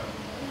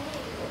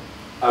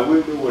I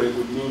wouldn't know what it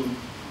would mean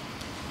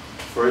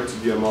for it to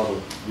be a model,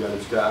 to be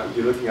honest.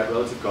 You're looking at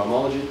relative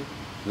cohomology.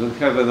 You don't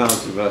have an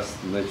algebra,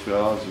 natural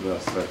algebra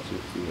structure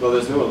here. Well,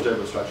 there's no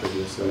algebra structure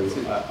here, so I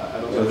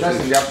don't know. So that's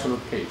in the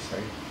absolute case,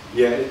 right?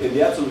 Yeah, in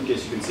the absolute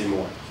case, you can say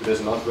more. So there's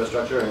an algebra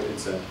structure, and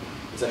it's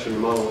actually a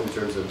model in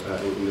terms of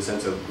in the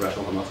sense of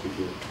rational homoscopy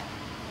theory.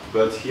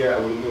 But here, I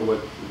wouldn't know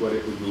what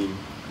it would mean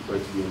for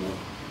it to be a model.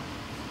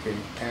 Okay,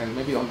 and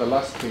maybe on the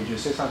last page, you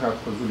say something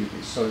about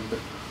causality. So if the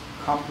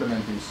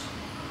complement is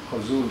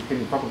causal, can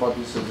you talk about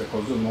this as a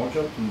causal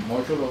module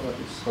of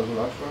this causal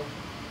algebra?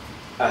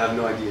 I have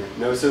no idea.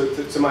 No,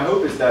 so my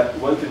hope is that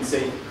one can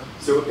say,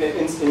 so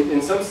in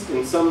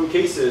some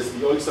cases,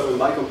 the Orlik-Solomon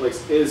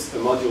bicomplex is a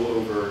module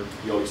over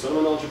the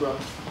Orlik-Solomon algebra,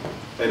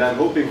 and I'm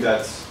hoping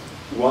that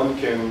one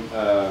can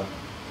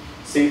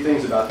say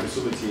things about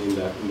causality in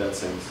that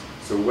sense.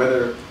 So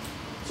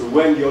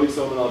when the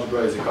Orlik-Solomon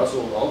algebra is a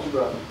causal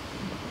algebra,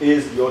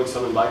 is the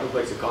Orlik-Solomon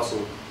bicomplex a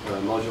causal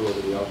module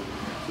over the algebra?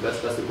 So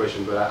that's the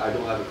question, but I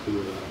don't have a clue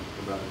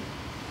about it.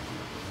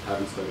 I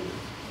haven't studied it.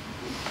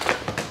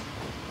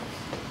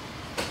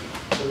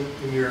 So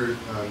in your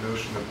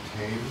notion of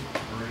tame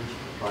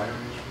arrangement,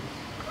 bi-arrangement,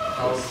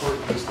 how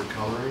important is the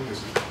coloring?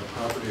 Is it a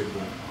property of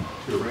the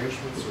two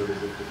arrangements, or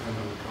does it depend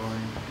on the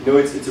coloring? No,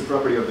 it's a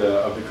property of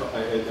the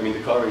I mean,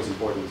 the coloring is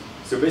important.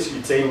 So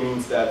basically, tame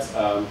means that,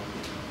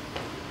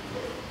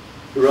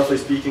 roughly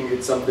speaking,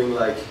 it's something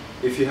like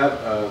if you have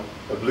a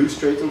blue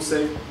stratum,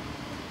 say,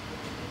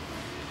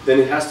 then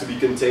it has to be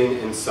contained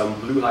in some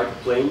blue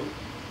hyperplane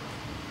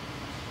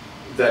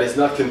that is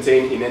not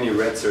contained in any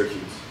red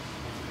circuit.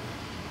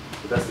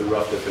 So that's the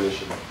rough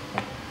definition.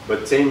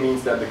 But tame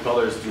means that the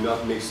colors do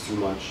not mix too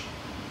much,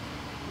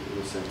 in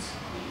a sense.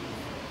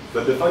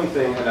 But the funny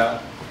thing, and I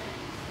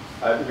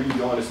really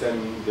don't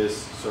understand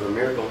this sort of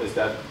miracle, is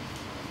that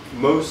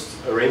most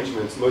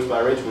bi-arrangements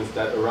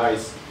that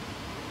arise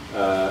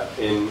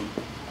in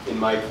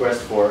my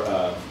quest for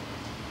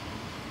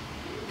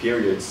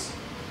periods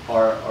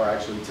are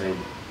actually tame.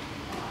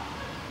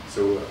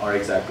 So are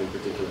exact in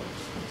particular.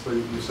 So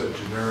you said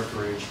generic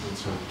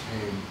arrangements are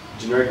tame.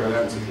 Generic That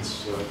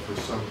arrangements. means for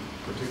some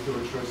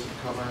particular choice of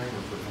coloring,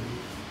 or for any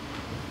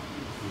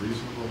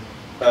reasonable?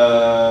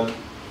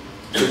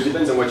 So it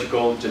depends on what you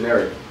call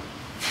generic.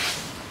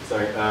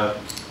 Sorry.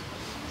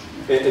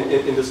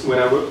 In this, when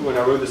I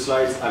wrote the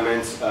slides, I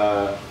meant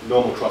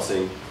normal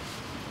crossing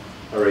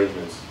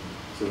arrangements.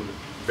 So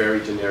very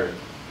generic.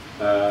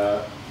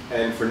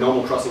 And for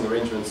normal crossing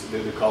arrangements,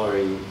 the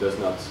coloring does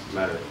not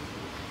matter.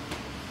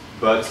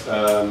 But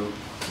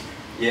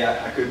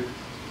yeah,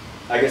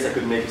 I guess I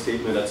could make a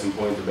statement at some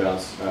point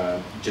about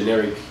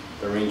generic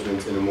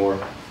arrangements in a more,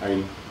 I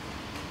mean,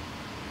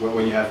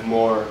 when you have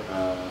more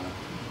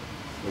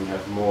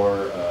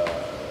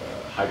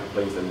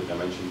hyperplanes than the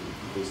dimension,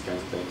 these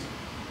kinds of things.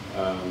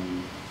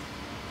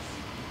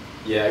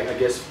 Yeah, I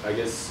guess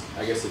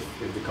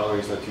if the coloring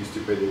is not too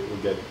stupid, it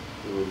will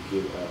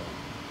give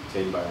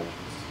tame bi-arrangements.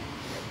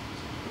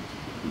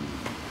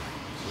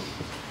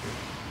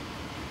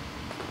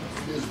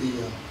 Is the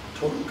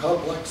total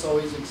complex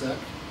always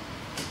exact?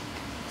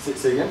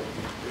 Say again?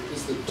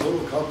 Is the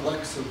total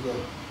complex of the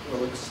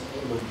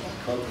Orlik-Solomon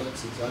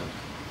complex exact?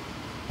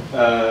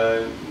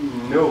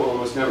 No,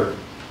 almost never.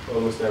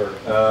 Almost never.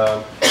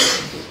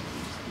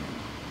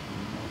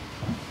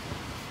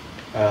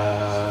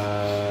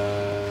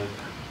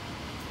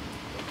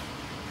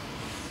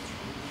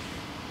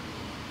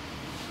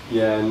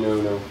 Yeah,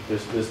 no.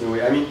 There's no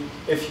way. I mean,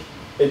 if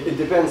it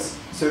depends.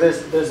 So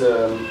there's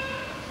a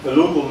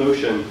local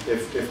notion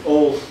if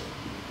all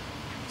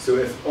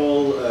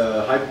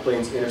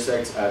hyperplanes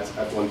intersect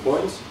at one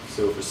point.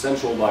 So for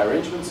central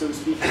bi-arrangement, so to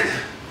speak.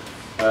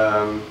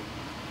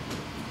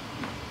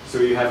 So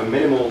you have a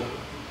minimal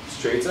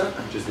strata,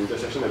 which is the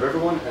intersection of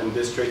everyone, and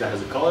this strata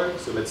has a color.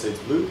 So let's say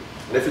it's blue,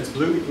 and if it's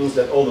blue, it means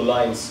that all the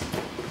lines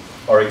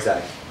are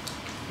exact.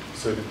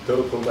 So the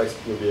total complex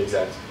will be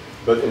exact.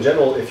 But in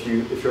general, if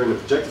you're in a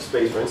projective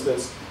space, for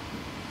instance,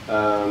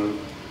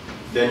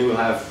 then you will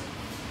have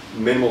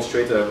minimal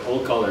strata of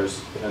all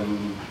colors,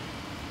 and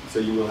so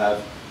you will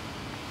have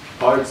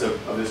parts of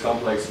this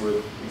complex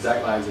with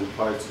exact lines and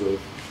parts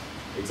with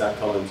exact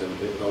columns, and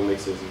it all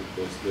mixes. And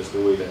there's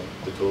no way that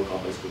the total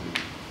complex will be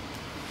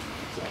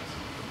exact.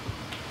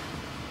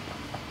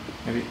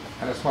 Maybe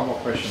I'll ask one more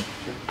question.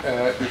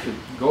 If you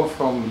go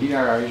from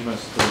linear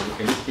arrangements to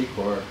elliptic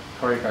or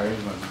choric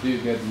arrangements, do you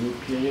get new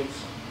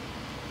periods?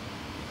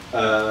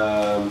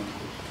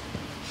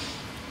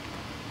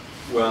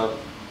 Well,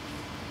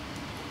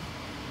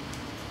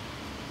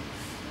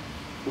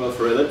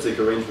 for elliptic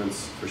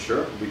arrangements, for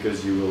sure,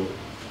 because you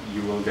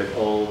will get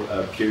all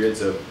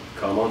periods of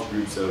cohomological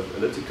groups of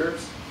elliptic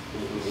curves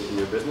in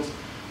your business.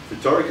 For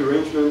toric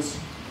arrangements,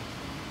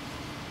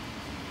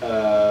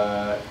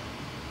 I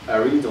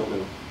really don't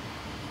know.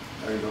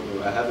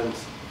 I haven't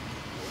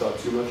thought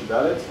too much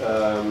about it.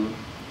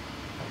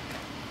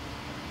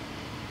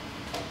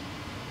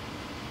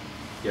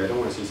 Yeah, I don't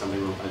want to say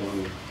something wrong. I don't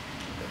know.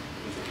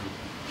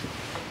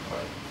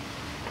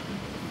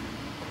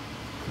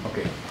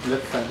 Okay,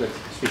 let's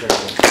speak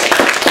again.